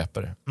man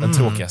köper? Den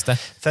tråkigaste?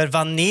 För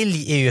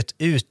vanilj är ju ett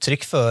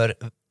uttryck för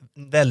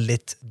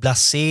väldigt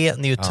blasé,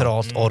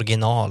 neutralt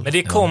original. Men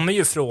det kommer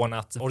ju från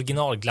att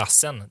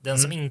originalglassen, den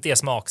som inte är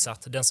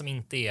smaksatt, den som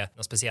inte är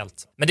något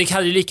speciellt. Men det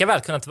hade ju lika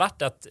väl kunnat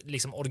varit att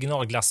liksom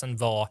originalglassen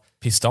var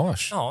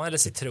pistage. Ja, eller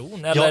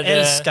citron. Jag eller,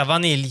 älskar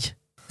vanilj.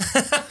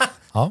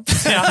 Ja.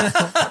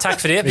 Tack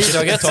för det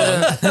bidraget.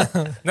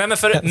 Nej, men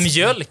för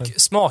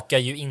mjölk smakar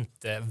ju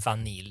inte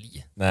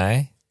vanilj.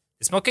 Nej.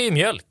 Det smakar ju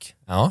mjölk.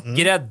 Ja.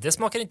 Grädde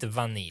smakar inte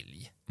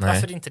vanilj. Nej.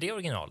 Varför är inte det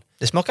original?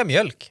 Det smakar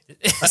mjölk.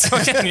 Det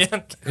smakar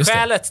mjölk.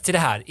 Skälet till det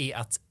här är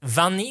att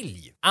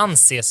vanilj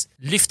anses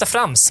lyfta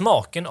fram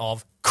smaken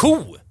av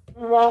ko.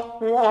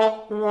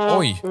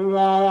 Oj.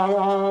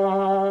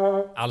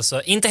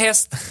 Alltså inte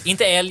häst,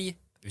 inte älg,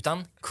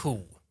 utan ko.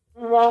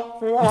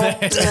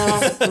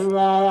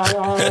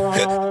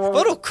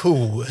 Vadå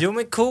ko? Jo,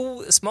 men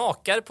ko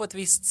smakar på ett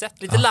visst sätt.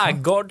 Lite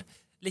laggård,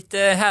 lite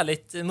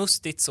härligt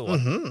mustigt så.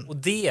 Och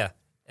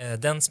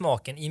den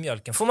smaken i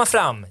mjölken får man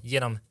fram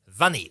genom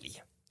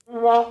vanilj.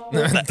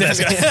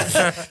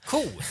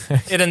 Ko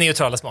är den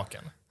neutrala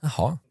smaken.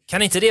 Jaha.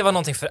 Kan inte det vara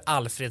någonting för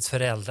Alfreds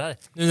föräldrar?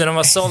 Nu när de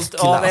har sålt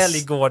av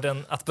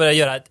älggården att börja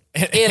göra ett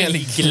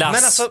älgglass.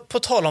 Men alltså, på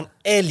tal om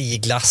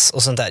älgglass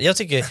och sånt där. Jag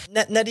tycker,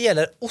 när det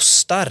gäller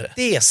ostar,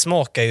 det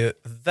smakar ju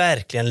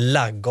verkligen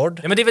laggård.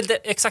 Ja, men det är väl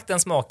exakt den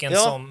smaken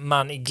som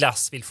man i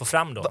glass vill få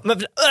fram då.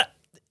 Men,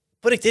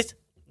 på riktigt,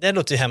 det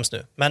låter ju hemskt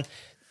nu. Men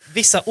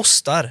vissa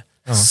ostar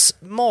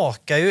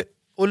smakar ju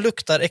och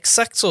luktar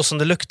exakt så som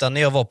det luktar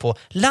när jag var på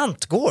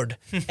lantgård,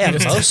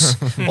 Emmaus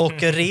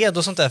och red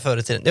och sånt där förr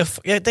i tiden.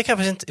 Det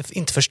kan jag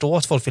inte förstå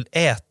att folk vill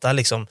äta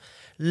liksom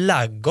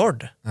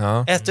laggård.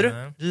 Ja. Äter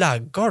du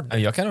laggård?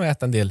 Jag kan nog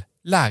äta en del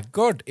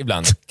laggård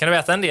ibland. Kan du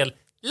äta en del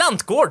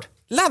lantgård?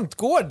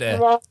 Lantgård?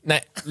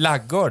 Nej,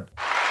 laggård.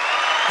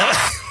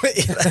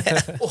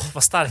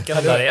 Vad starka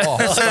de där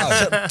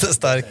är.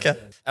 Jättestarka.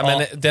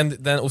 Ja, men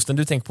den osten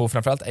du tänker på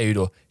framförallt är ju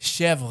då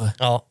chèvre,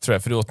 tror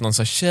jag, för du åt någon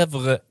sån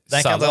chèvre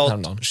Den kan dra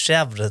sallad åt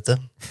chèvre.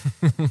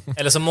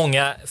 Eller som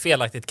många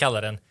felaktigt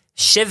kallar den,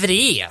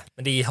 chèvre.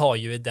 Men det har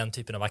ju den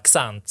typen av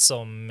accent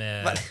som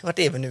Vart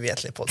är vi nu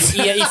egentligen på?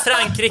 är i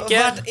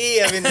Frankrike. Vart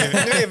är vi nu?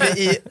 Nu är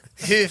vi i...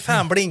 Hur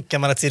fan blinkar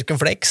man ett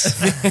cirkumflex?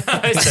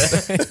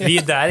 Vi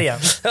är där igen.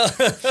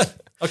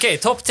 Okej,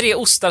 topp 3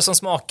 ostar som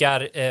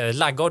smakar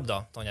laggård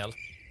då, Daniel.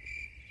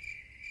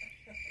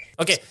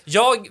 Okej,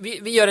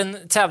 vi gör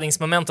en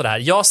tävlingsmoment av det här.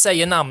 Jag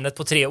säger namnet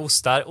på 3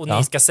 ostar och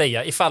ni ska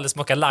säga ifall det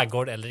smakar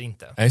laggård eller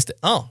inte. Ja, just det.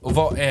 Och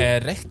vad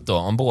är rätt då?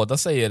 Om båda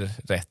säger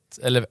rätt?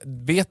 Eller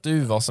vet du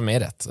vad som är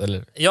rätt?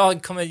 Eller?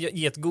 Jag kommer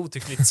ge ett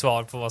godtyckligt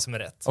svar på vad som är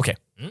rätt. Okej.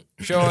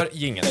 Kör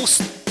jingeln.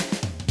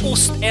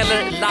 Ost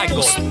eller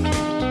laggård?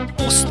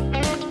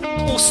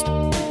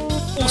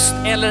 Ost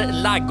eller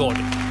laggård?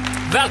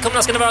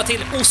 Välkomna ska ni vara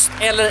till Ost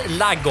eller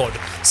laggård.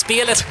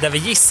 Spelet där vi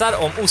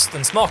gissar om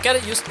osten smakar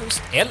just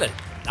ost eller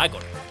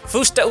laggård.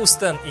 Första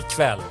osten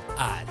ikväll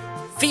är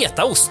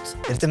fetaost.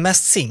 Det är lite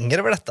mest singer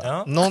över detta.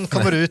 Ja. Någon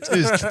kommer ut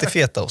till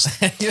fetaost.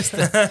 Just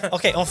det.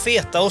 Okej, om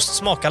fetaost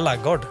smakar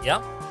laggård.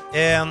 Ja.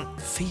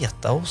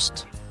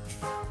 Fetaost?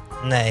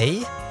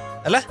 Nej.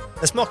 Eller?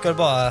 Det smakar väl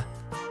bara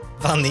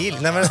vanilj.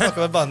 Nej, men det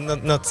smakar väl bara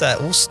något så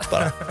här ost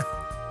bara.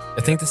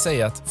 Jag tänkte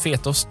säga att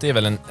fetaost det är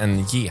väl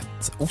en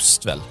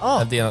getost väl?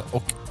 Ja.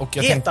 Och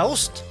jag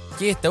Getaost?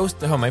 Getost,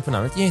 det hör man ju på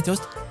namnet.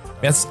 Getost.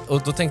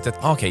 Och då tänkte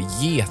jag att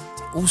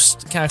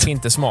getost kanske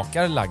inte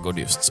smakar laggård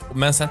just.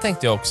 Men sen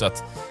tänkte jag också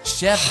att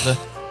chèvre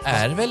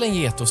är väl en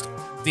getost.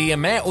 Det är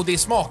med och det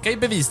smakar ju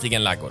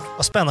bevisligen laggård.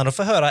 Vad spännande att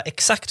få höra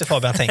exakt hur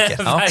Fabian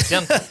tänker.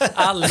 Verkligen.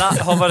 Alla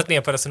har varit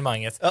med på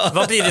resonemanget.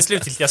 Vad blir det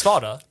slutgiltiga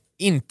svar då?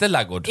 Inte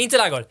laggård. Inte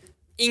laggård.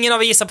 Ingen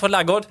av er gissar på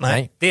laggård?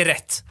 Nej. Det är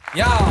rätt.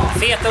 Ja!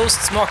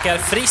 Fetaost smakar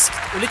friskt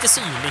och lite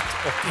syrligt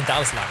och inte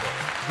alls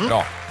laggård.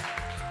 Bra.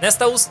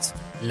 Nästa ost,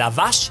 la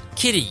vache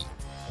qui rit.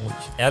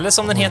 Eller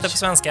som den heter på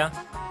svenska,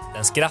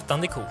 den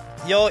skrattande kon.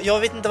 Jag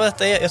vet inte vad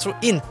detta är. Jag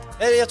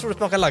tror det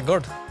smakar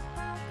laggård.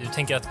 Du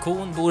tänker att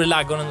kon bor i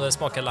laggården och den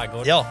smakar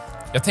laggård? Ja.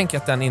 Jag tänker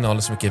att den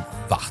innehåller så mycket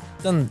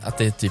vatten att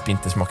det typ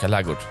inte smakar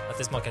laggård. Att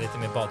det smakar lite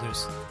mer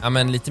badhus? Ja,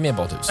 men lite mer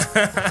badhus.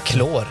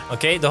 Klor.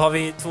 Okej, då har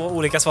vi 2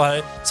 olika svar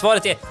här.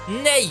 Svaret är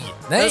nej!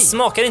 Den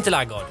smakar inte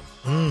laggård.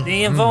 Det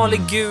är en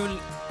vanlig gul,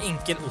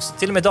 enkel ost.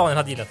 Till och med Daniel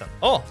hade gillat den.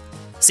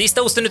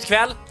 Sista osten ut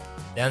ikväll.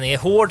 Den är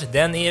hård,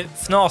 den är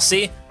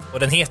fnasig och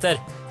den heter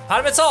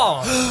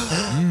parmesan.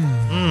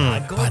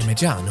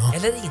 Parmigiano.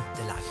 Eller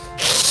inte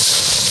laggård.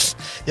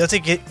 Jag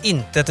tycker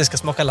inte att det ska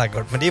smaka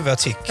laggård, men det är vad jag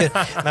tycker.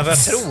 Men vad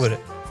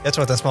jag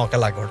tror att den smakar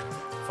laggård.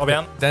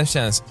 Fabian? Den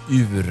känns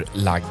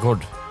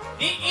ur-laggård.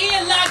 Det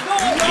är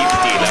laggård!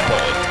 Clip till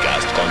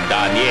podcast con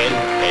Daniel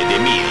ed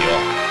Emilio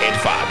ed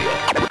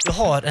Fabio. Jag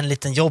har en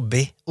liten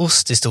jobbig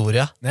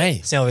osthistoria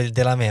som jag vill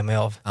dela med mig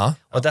av. Ja.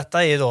 Och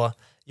detta är ju då,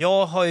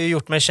 jag har ju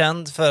gjort mig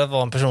känd för att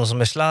vara en person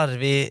som är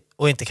slarvig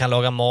och inte kan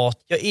laga mat.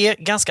 Jag är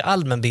ganska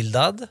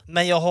allmänbildad,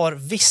 men jag har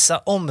vissa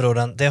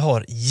områden där jag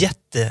har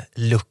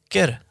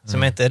jätteluckor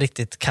som jag inte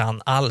riktigt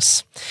kan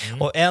alls.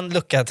 Och en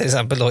lucka till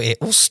exempel då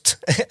är ost,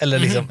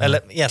 eller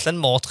egentligen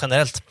mat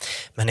generellt.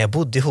 Men när jag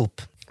bodde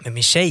ihop med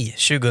min tjej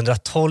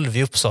 2012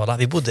 i Uppsala,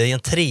 vi bodde i en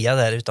 3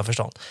 där utanför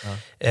stan.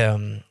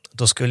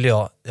 Då skulle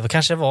jag, det var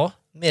kanske mer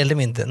eller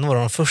mindre några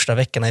av de första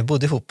veckorna jag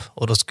bodde ihop,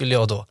 och då skulle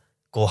jag då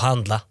gå och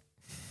handla.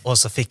 Och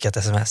så fick jag ett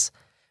sms.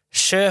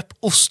 Köp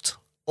ost.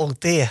 Och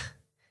det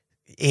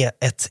är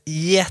ett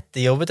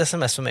jättejobbigt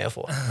sms för mig att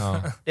få.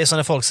 Ja. Det är som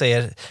när folk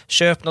säger,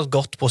 köp något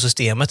gott på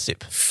systemet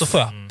typ. Då får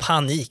jag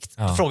panik.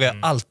 Då frågar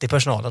jag alltid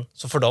personalen,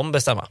 så får de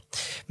bestämma.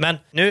 Men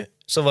nu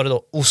så var det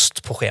då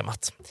ost på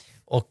schemat.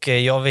 Och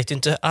jag vet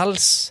inte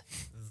alls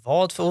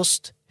vad för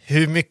ost,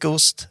 hur mycket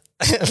ost.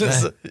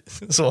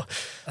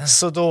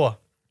 Så då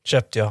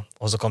köpte jag,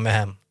 och så kom jag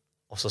hem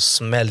och så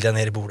smällde jag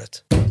ner i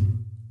bordet.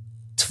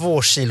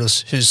 2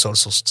 kilos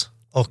hushållsost.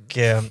 Och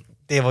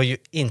det var ju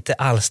inte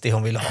alls det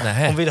hon ville ha.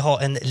 Nej. Hon ville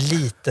ha en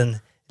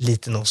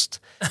liten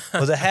ost.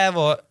 Och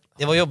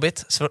det var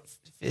jobbigt. Så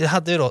jag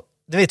hade ju då,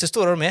 du vet hur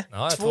stora de är?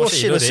 Ja, 2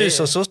 kilos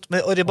hushållsost.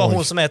 Och det är bara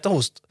hon som äter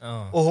ost.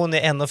 Ja. Och hon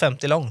är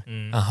 1,50 lång.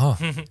 Aha.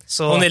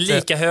 Så hon är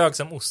lika hög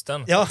som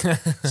osten. Ja,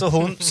 så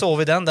hon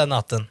sov i den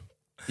natten.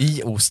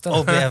 I osten?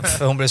 Och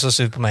hon blev så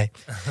sur på mig.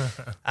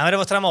 Ja, men det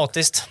var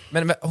traumatiskt.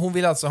 Men hon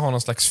vill alltså ha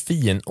någon slags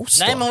finost?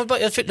 Nej, men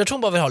jag tror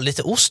hon bara vill ha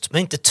lite ost,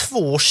 men inte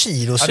 2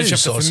 kilos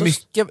hushållsost. För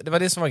mycket, det var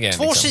det som var grejen.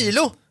 2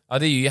 kilo? Ja,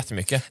 det är ju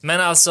jättemycket.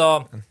 Men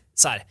alltså,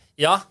 så här,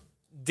 ja,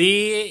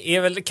 Det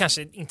är väl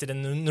kanske inte det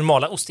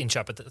normala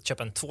ostinköpet att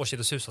köpa en 2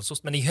 kilos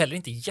hushållsost, men det är ju heller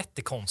inte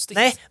jättekonstigt.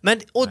 Nej,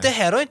 men det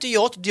här har inte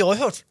jag har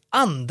hört,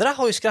 andra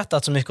har ju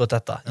skrattat så mycket åt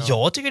detta. Ja.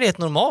 Jag tycker det är helt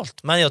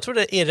normalt, men jag tror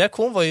att er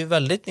reaktion var ju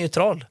väldigt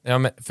neutral. Ja,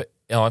 men för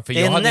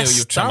jag hade ju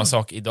gjort samma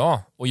sak idag.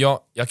 Och jag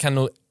kan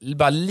nog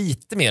bara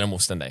lite mer om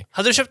ost än dig.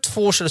 Hade du köpt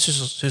 2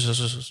 kilos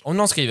hushållsost? Om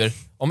någon skriver,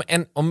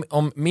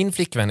 om min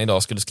flickvän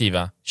idag skulle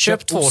skriva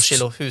köp 2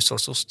 kilo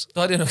hushållsost,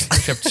 då hade jag nog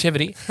köpt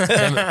chèvre.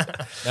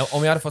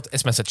 Om jag hade fått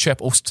sms:et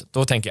köp ost,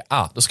 då tänker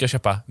jag, då ska jag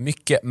köpa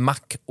mycket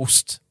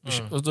mackost.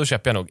 Och då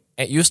köper jag nog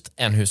just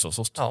en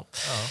hushållsost.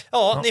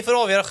 Ja, ni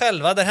får avgöra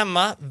själva där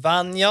hemma.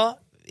 Vann jag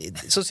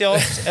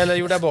socialt eller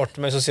gjorde jag bort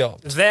mig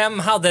socialt? Vem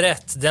hade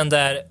rätt den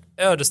där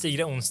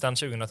ödesdigra onsdagen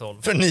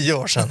 2012? För 9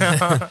 år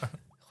sedan.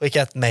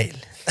 Skicka ett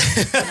mail.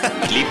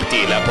 Klipp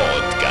till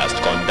podcast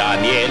con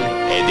Daniel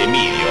ed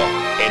Emilio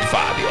ed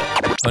Fabio.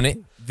 Hörrni,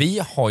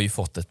 vi har ju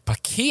fått ett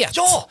paket.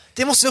 Ja,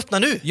 det måste vi öppna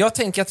nu. Jag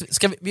tänker att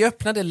ska vi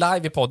öppna det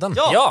live i podden?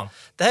 Ja.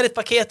 Det här är ett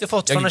paket vi har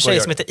fått från en tjej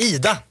som heter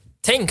Ida.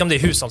 Tänk om det är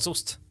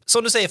hushållsost.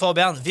 Som du säger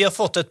Fabian, vi har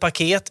fått ett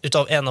paket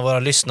utav en av våra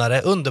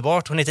lyssnare.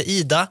 Underbart, hon heter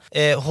Ida.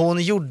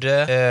 Hon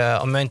gjorde,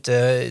 om jag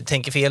inte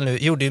tänker fel nu,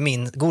 gjorde ju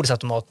min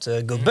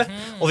godisautomatgubbe.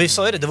 Och vi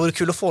sa ju det var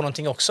kul att få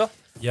någonting också.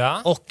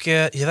 Ja. Och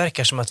det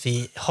verkar som att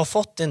vi har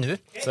fått det nu.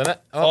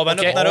 Fabian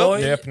öppnar upp.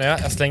 Nu öppnar jag.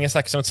 Jag slänger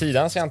saxen åt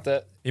sidan så jag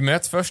inte... Vi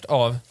möts först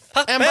av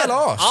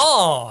emballage.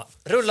 Ja,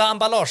 rulla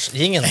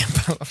emballage-jingeln.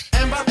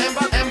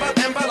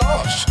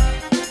 Emballage.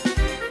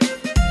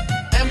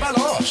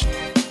 Emballage.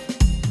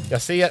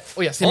 Jag ser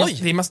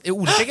det är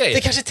olika grejer. Det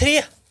är kanske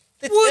 3.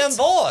 Det är en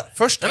var.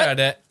 Först är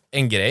det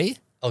en grej.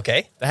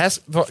 Okej. Det här,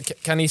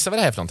 kan ni gissa vad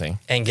det här är för någonting?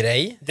 En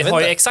grej. Det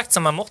har ju exakt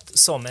samma mått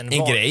som en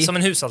grej. Som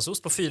en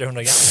hushållsost på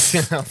 400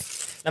 gram.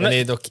 Men det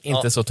är dock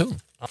inte så tung.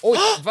 Oj,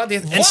 vad det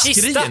är en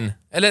kista?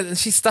 Eller en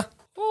kista.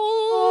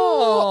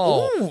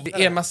 Det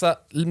är en massa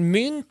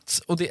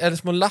mynt och det är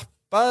små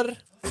lappar.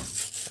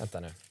 Vänta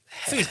nu.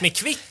 Fyllt med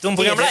kvitton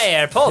på gamla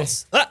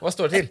AirPods. Vad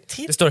står det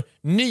till? Det står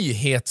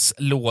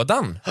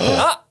nyhetslådan.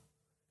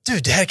 Du,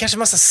 det här är kanske en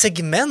massa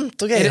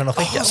segment och grejer hon har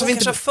skickat. Så vi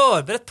inte har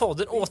förberett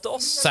podden åt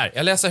oss. Så här,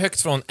 jag läser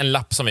högt från en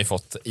lapp som vi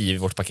fått i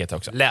vårt paket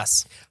också.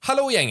 Läs.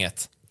 Hallå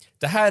gänget!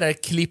 Det här är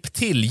klipp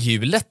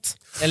till-hjulet.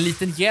 En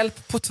liten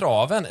hjälp på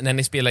traven när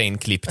ni spelar in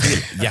klipp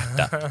till,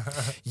 hjärta.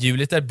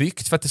 Hjulet är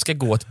byggt för att det ska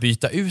gå att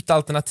byta ut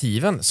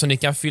alternativen så ni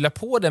kan fylla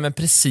på det med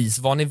precis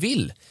vad ni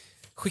vill.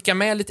 Skicka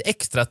med lite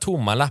extra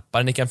tomma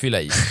lappar ni kan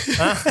fylla i.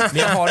 Men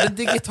jag har det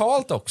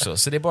digitalt också,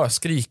 så det är bara att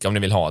skrika om ni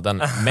vill ha den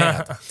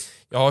med.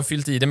 Jag har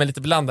fyllt i det med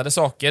lite blandade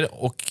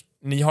saker och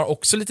ni har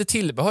också lite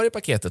tillbehör i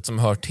paketet som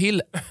hör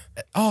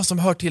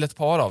till ett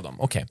par av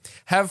dem. Okej.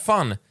 Have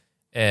fun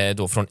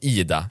då från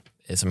Ida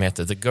som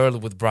heter The Girl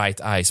with Bright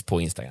Eyes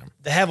på Instagram.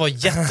 Det här var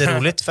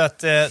jätteroligt för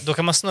att då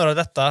kan man snurra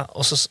detta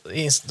och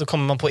då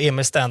kommer man på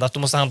Emil stand-up, då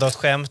måste han dra ett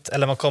skämt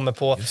eller man kommer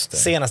på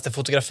senaste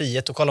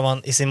fotografiet och kollar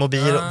man i sin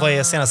mobil vad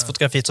är senaste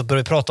fotografiet så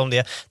börjar vi prata om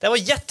det. Det var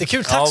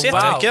jättekul, tack så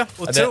jättemycket.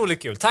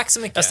 Otroligt kul, tack så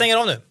mycket. Jag stänger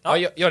av nu. Ja,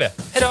 gör det.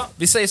 Hejdå.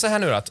 Vi säger så här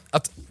nu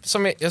att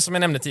som jag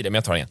nämnde tidigare, men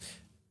jag tar det igen.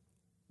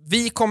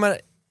 Vi kommer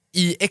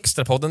i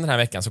extrapodden den här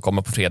veckan som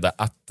kommer på fredag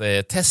att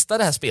testa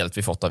det här spelet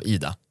vi fått av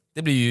Ida.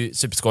 Det blir ju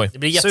superskoj. Det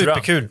blir jättebra.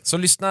 Superkul. Så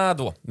lyssna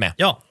då med.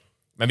 Ja.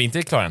 Men vi är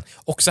inte klara än.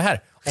 Och så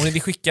här, om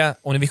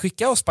ni vill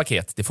skicka oss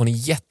paket, det får ni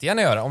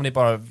jättegärna göra. Om ni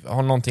bara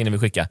har någonting ni vill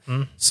skicka.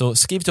 Så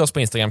skriv till oss på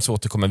Instagram så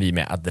återkommer vi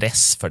med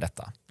adress för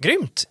detta.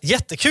 Grymt,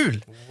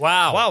 jättekul.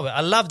 Wow.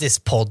 I love this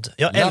pod.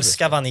 Jag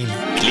älskar vanilj.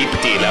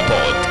 Klipp till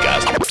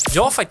podcast.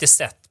 Jag har faktiskt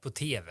sett på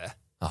TV.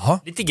 Jaha.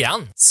 Lite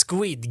grann.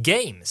 Squid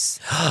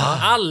Games.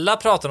 Alla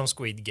pratar om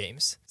Squid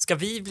Games. Ska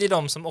vi bli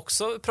de som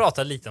också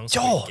pratar lite om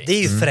Squid Games? Ja, det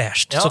är ju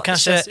fräscht. Ja, så det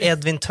kanske känns ju-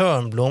 Edvin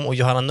Törnblom och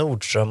Johanna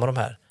Nordström och de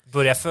här.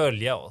 Börja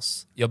följa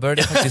oss. Jag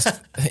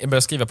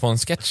började skriva på en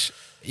sketch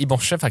i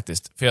morse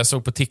faktiskt. För jag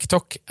såg på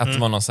TikTok att det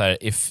var någon så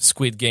här if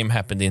Squid Game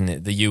happened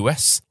in the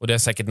US. Och det är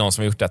säkert någon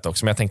som har gjort detta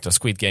också. Men jag tänkte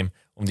att Squid Game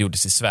om det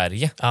gjordes i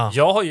Sverige. Ja.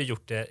 Jag har ju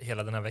gjort det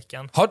hela den här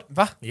veckan.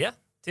 Va? Ja,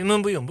 till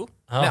Mumbo Jumbo.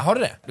 Nej, har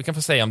du det? Du kan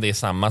få säga om det är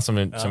samma som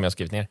jag har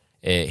skrivit ner.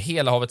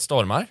 Hela havet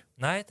stormar.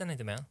 Nej, den är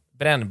inte med.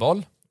 Brännboll.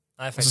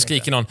 Nej, Och så faktiskt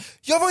skriker inte. någon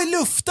jag var i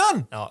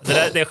luften! Ja,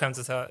 det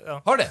skämtet.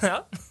 Ja. Har du det?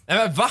 Ja. Nej,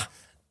 men va?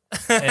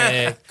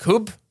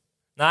 Kubb.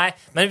 Nej,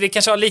 men vi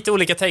kanske har lite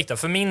olika take då.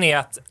 För min är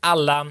att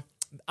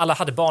alla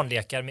hade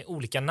barnlekar med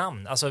olika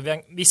namn. Alltså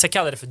vissa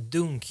kallade det för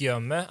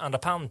dunkgömme, andra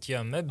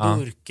pantgömme,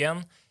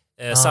 burken.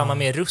 Samma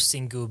med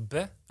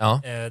russingubbe.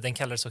 Ja. Den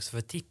kallades också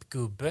för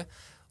tippgubbe.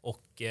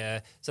 Och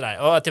sådär.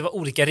 Och att det var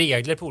olika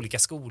regler på olika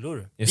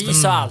skolor. Just Vi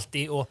sa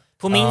alltid, och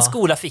på min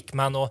skola fick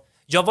man, och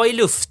jag var i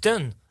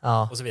luften.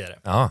 Ja. Och så vidare.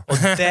 Ja. Och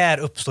där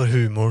uppstår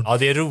humorn. Ja,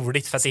 det är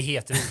roligt för att det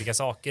heter olika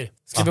saker.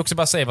 Ska vi också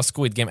bara säga vad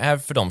Squid Game är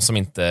för de som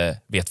inte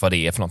vet vad det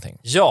är för någonting?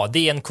 Ja,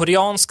 det är en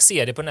koreansk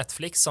serie på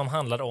Netflix som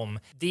handlar om,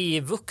 det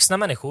är vuxna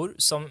människor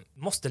som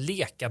måste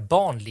leka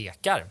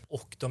barnlekar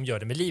och de gör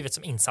det med livet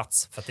som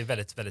insats för att det är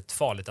väldigt, väldigt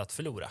farligt att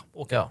förlora.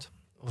 Och Ja.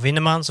 Och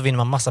vinner man så vinner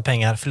man massa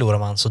pengar, förlorar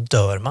man så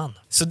dör man.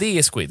 Så det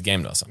är Squid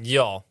Game då alltså?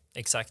 Ja,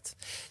 Exakt.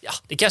 Ja,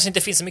 det kanske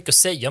inte finns så mycket att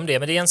säga om det,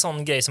 men det är en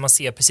sån grej som man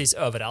ser precis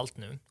överallt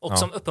nu. Och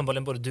som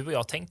uppenbarligen både du och jag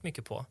har tänkt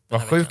mycket på.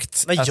 Vad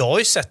sjukt. Men jag har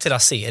ju sett hela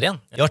serien.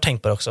 Jag har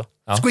tänkt på det också.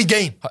 Ja. Squid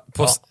Game!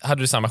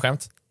 Hade du samma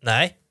skämt?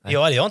 Nej, jag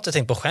har inte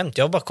tänkt på skämt.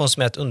 Jag har bara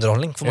konsumerat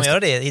underhållning. Får man göra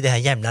det i det här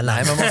jävla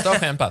landet? Nej, man måste ha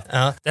skämpat.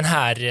 Ja. Den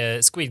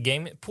här Squid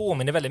Game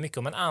påminner väldigt mycket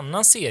om en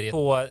annan serie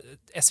på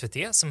SVT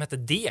som heter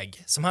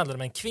Deg, som handlar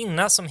om en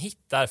kvinna som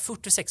hittar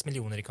 46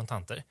 miljoner i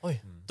kontanter.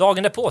 Oj.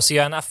 Dagen därpå så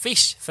gör jag en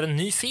affisch för en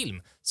ny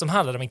film som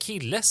handlar om en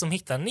kille som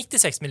hittar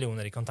 96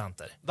 miljoner i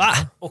kontanter. Va?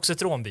 Också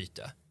ett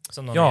rånbyte.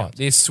 Som någon Ja,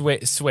 det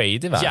är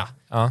Swady, va?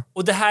 Ja.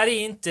 Och det här är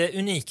inte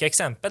unika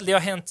exempel. Det har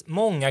hänt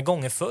många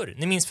gånger förr.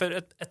 Ni minns för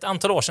ett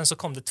antal år sedan så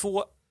kom det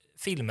 2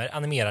 filmer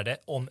animerade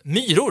om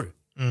myror.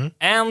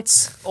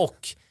 Ants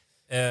och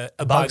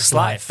A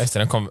Bug's Life. Just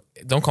det,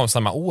 de kom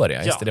samma år,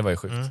 ja. Just det var ju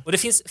sjukt. Och det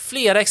finns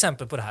flera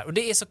exempel på det här. Och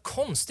det är så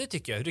konstigt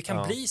tycker jag, hur det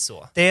kan bli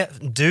så.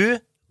 Du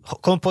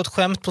kom på ett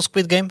skämt på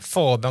Squid Game,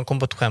 Fabian kom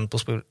på ett skämt på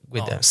Squid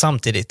Game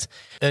samtidigt.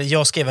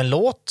 Jag skrev en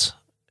låt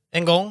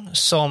en gång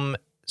som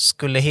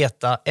skulle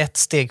heta 1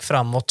 steg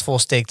framåt, 2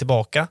 steg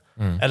tillbaka.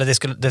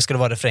 Eller det skulle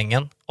vara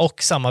refrängen.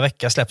 Och samma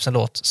vecka släpps en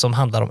låt som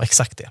handlar om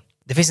exakt det.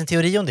 Det finns en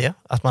teori om det,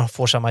 att man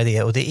får samma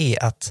idé, och det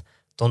är att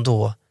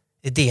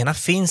idéerna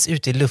finns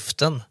ute i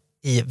luften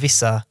i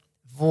vissa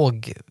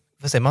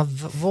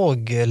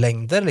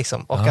våglängder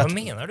liksom. Och vad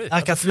menar du?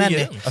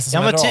 Alltså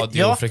som en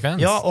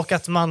radiofrekvens? Ja, och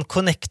att man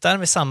connectar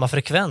med samma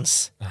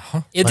frekvens.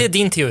 Jaha. Är det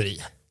din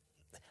teori?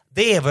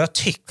 Det är vad jag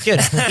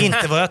tycker,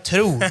 inte vad jag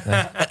tror.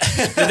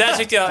 Det där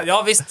tycker jag,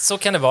 ja visst, så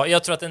kan det vara.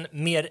 Jag tror att en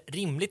mer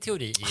rimlig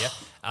teori är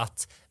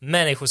att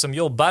människor som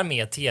jobbar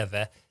med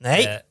tv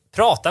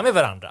pratar med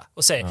varandra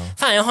och säger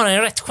fan, jag har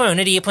en rätt skön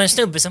idé på en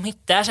snubbe som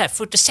hittar så här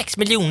 46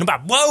 miljoner, bara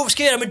wow,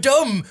 ska jag göra med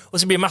dem?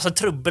 Och så blir det massa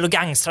trubbel och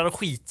gangstrar och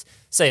skit,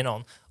 säger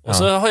någon. Och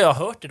så har jag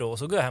hört det då, och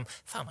så går jag hem,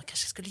 fan, man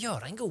kanske skulle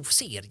göra en god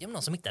serie med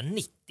någon som hittar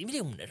 90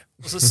 miljoner.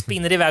 Och så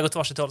spinner det iväg åt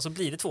varsitt håll, och så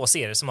blir det 2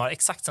 serier som har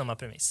exakt samma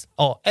premiss.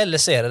 Ja, eller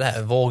så är det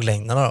här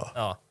våglängderna då.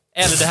 Ja,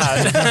 eller det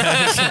här.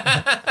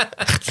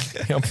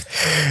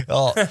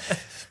 Ja.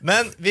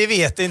 Men vi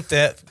vet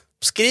inte.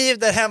 Skriv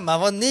där hemma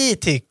vad ni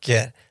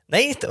tycker.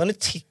 Nej, inte vad ni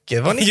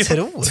tycker, vad ni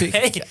tror.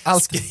 Nej,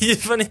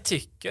 skriv vad ni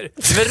tycker.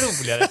 Det är väl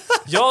roligare.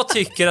 Jag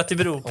tycker att det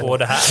beror på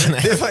det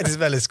här. Det är faktiskt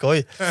väldigt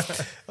skoj.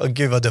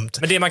 Gud vad dumt.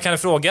 Men det man kan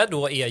fråga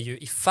då är ju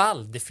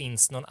ifall det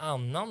finns någon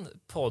annan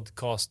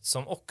podcast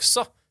som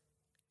också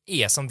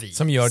är som vi.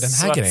 Som gör den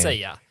här så grejen. Att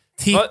säga.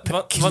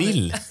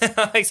 Klill.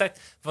 Exakt,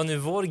 vad nu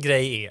vår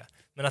grej är.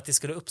 Men att det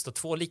skulle uppstå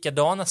 2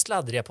 likadana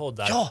sladdriga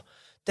poddar. Ja,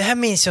 det här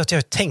minns jag att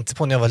jag tänkte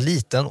på när jag var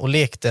liten och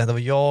lekte. Det var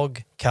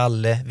jag,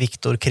 Kalle,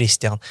 Viktor,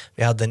 Christian.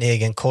 Vi hade en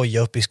egen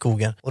koja uppe i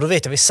skogen. Och då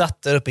vet jag, vi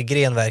satt där uppe i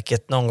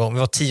grenverket någon gång. Vi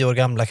var 10 år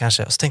gamla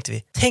kanske. Och så tänkte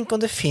vi, tänk om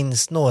det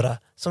finns några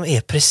som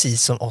är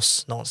precis som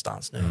oss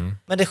någonstans nu.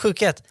 Men det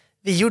sjuka är att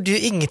vi gjorde ju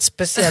inget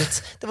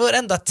speciellt. Det var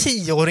enda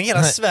 10-åring i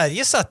hela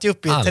Sverige satt ju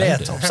uppe i ett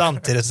trädtopp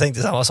samtidigt och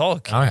tänkte samma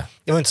sak. Ja.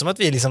 Det var inte som att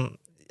vi liksom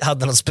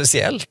hade något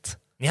speciellt.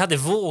 Ni hade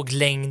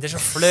våglängder som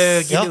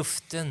flög i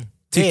luften.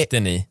 Tyckte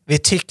ni? Vi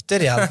tyckte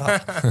det i alla fall.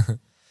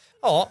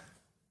 Ja,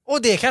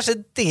 och det är kanske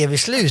det vi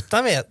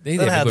slutar med det är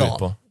den det här vi går dagen. ut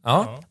på.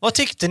 Ja. Vad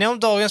tyckte ni om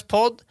dagens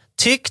podd?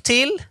 Tyck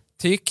till!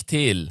 Tyck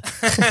till.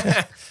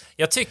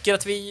 Jag tycker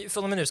att vi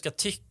från och med nu ska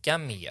tycka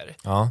mer.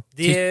 Ja,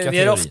 Vi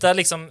har ofta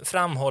liksom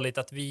framhållit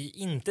att vi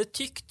inte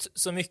tyckt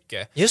så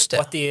mycket. Just det.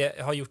 Och att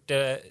det har gjort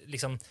det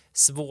liksom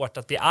svårt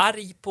att bli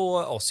arg på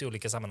oss i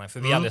olika sammanhang. För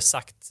vi har aldrig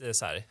sagt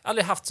så här,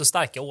 aldrig haft så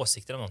starka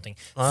åsikter om någonting.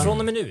 Från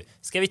och med nu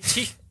ska vi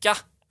tycka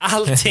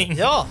allting.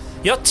 Ja.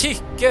 Jag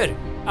tycker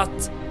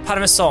att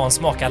parmesan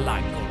smakar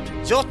ladugård.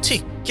 Jag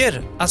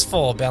tycker att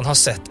Fabian har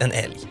sett en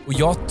älg. Och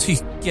jag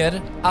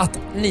tycker att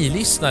ni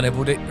lyssnare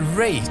borde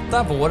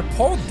ratea vår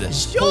podd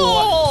på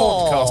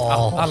podcast,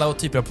 alla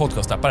typer av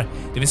podcastappar.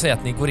 Det vill säga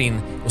att ni går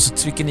in och så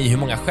trycker ni hur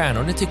många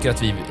stjärnor ni tycker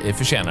att vi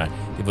förtjänar.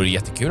 Det vore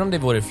jättekul om det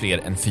vore fler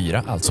än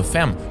 4, alltså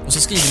 5. Och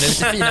så skriver ni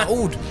lite fina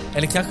ord,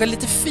 eller kanske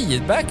lite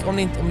feedback om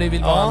ni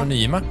vill vara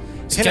anonyma.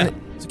 Så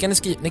kan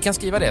ni kan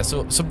skriva det,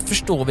 så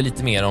förstår vi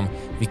lite mer om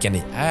vilka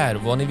ni är,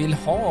 vad ni vill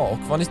ha och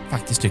vad ni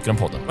faktiskt tycker om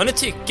podden. Vad ni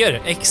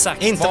tycker,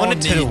 exakt. Inte vad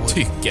ni tror.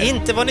 Tycker.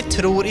 Inte vad ni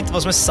tror, inte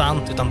vad som är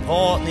sant, utan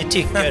vad ni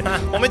tycker.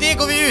 Och med det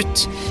går vi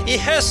ut i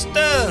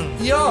hösten!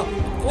 Ja!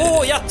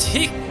 Jag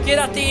tycker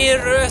att det är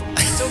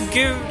rött och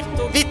gult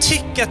och... Vi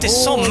tycker att det är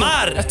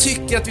sommar! Jag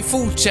tycker att vi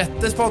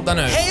fortsätter podda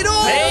nu. Hej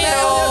då! Hej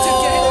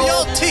då!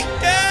 Jag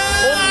tycker!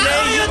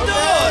 Nej, jag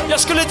dör! Jag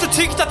skulle inte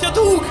tyckt att jag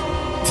dog!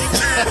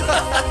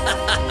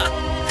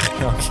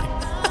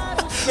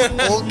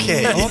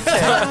 Okej.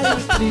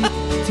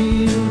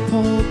 Till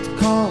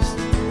podcast.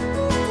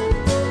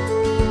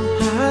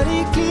 Här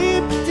är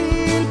klipp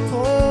till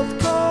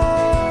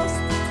podcast.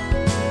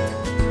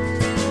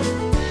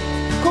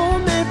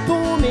 Kommer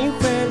på mig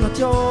själv att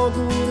jag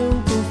går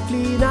runt och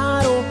flinar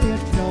åt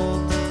ert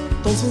prat.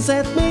 De som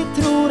sett mig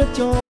tror att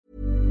jag...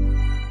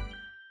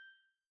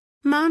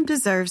 Mom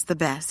deserves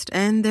the best,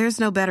 and there's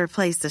no better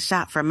place to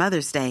shop for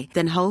Mother's Day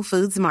than Whole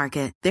Foods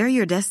Market. They're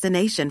your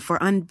destination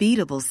for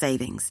unbeatable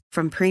savings,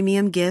 from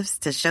premium gifts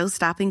to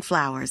show-stopping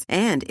flowers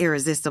and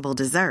irresistible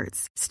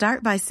desserts.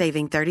 Start by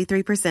saving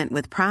 33%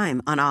 with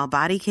Prime on all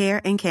body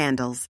care and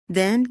candles.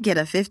 Then get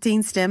a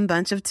 15-stem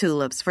bunch of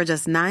tulips for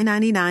just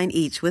 $9.99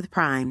 each with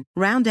Prime.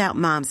 Round out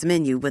Mom's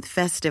menu with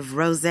festive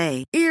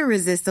rosé,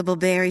 irresistible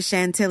berry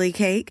chantilly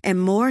cake,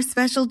 and more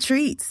special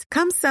treats.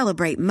 Come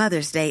celebrate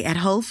Mother's Day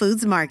at Whole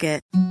Foods Market.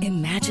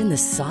 Imagine the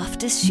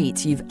softest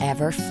sheets you've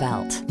ever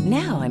felt.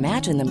 Now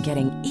imagine them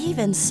getting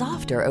even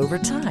softer over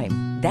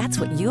time. That's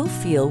what you'll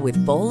feel with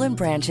Boll &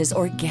 Branch's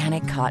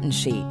organic cotton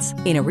sheets.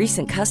 In a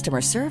recent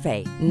customer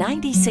survey,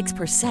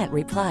 96%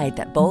 replied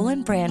that Boll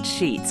 & Branch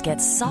sheets get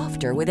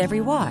softer with every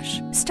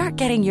wash. Start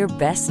getting your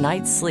best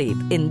night's sleep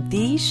in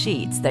these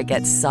sheets that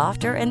get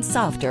softer and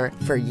softer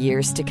for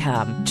years to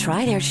come.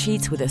 Try their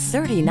sheets with a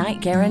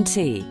 30-night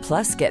guarantee.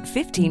 Plus, get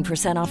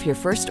 15% off your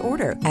first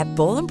order at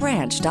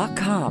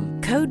bollandbranch.com.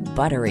 Code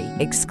BUTTERY.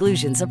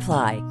 Exclusions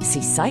apply.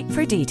 See site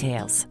for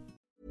details.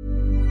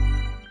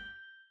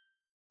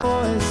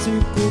 Jag är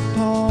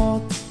psykopat.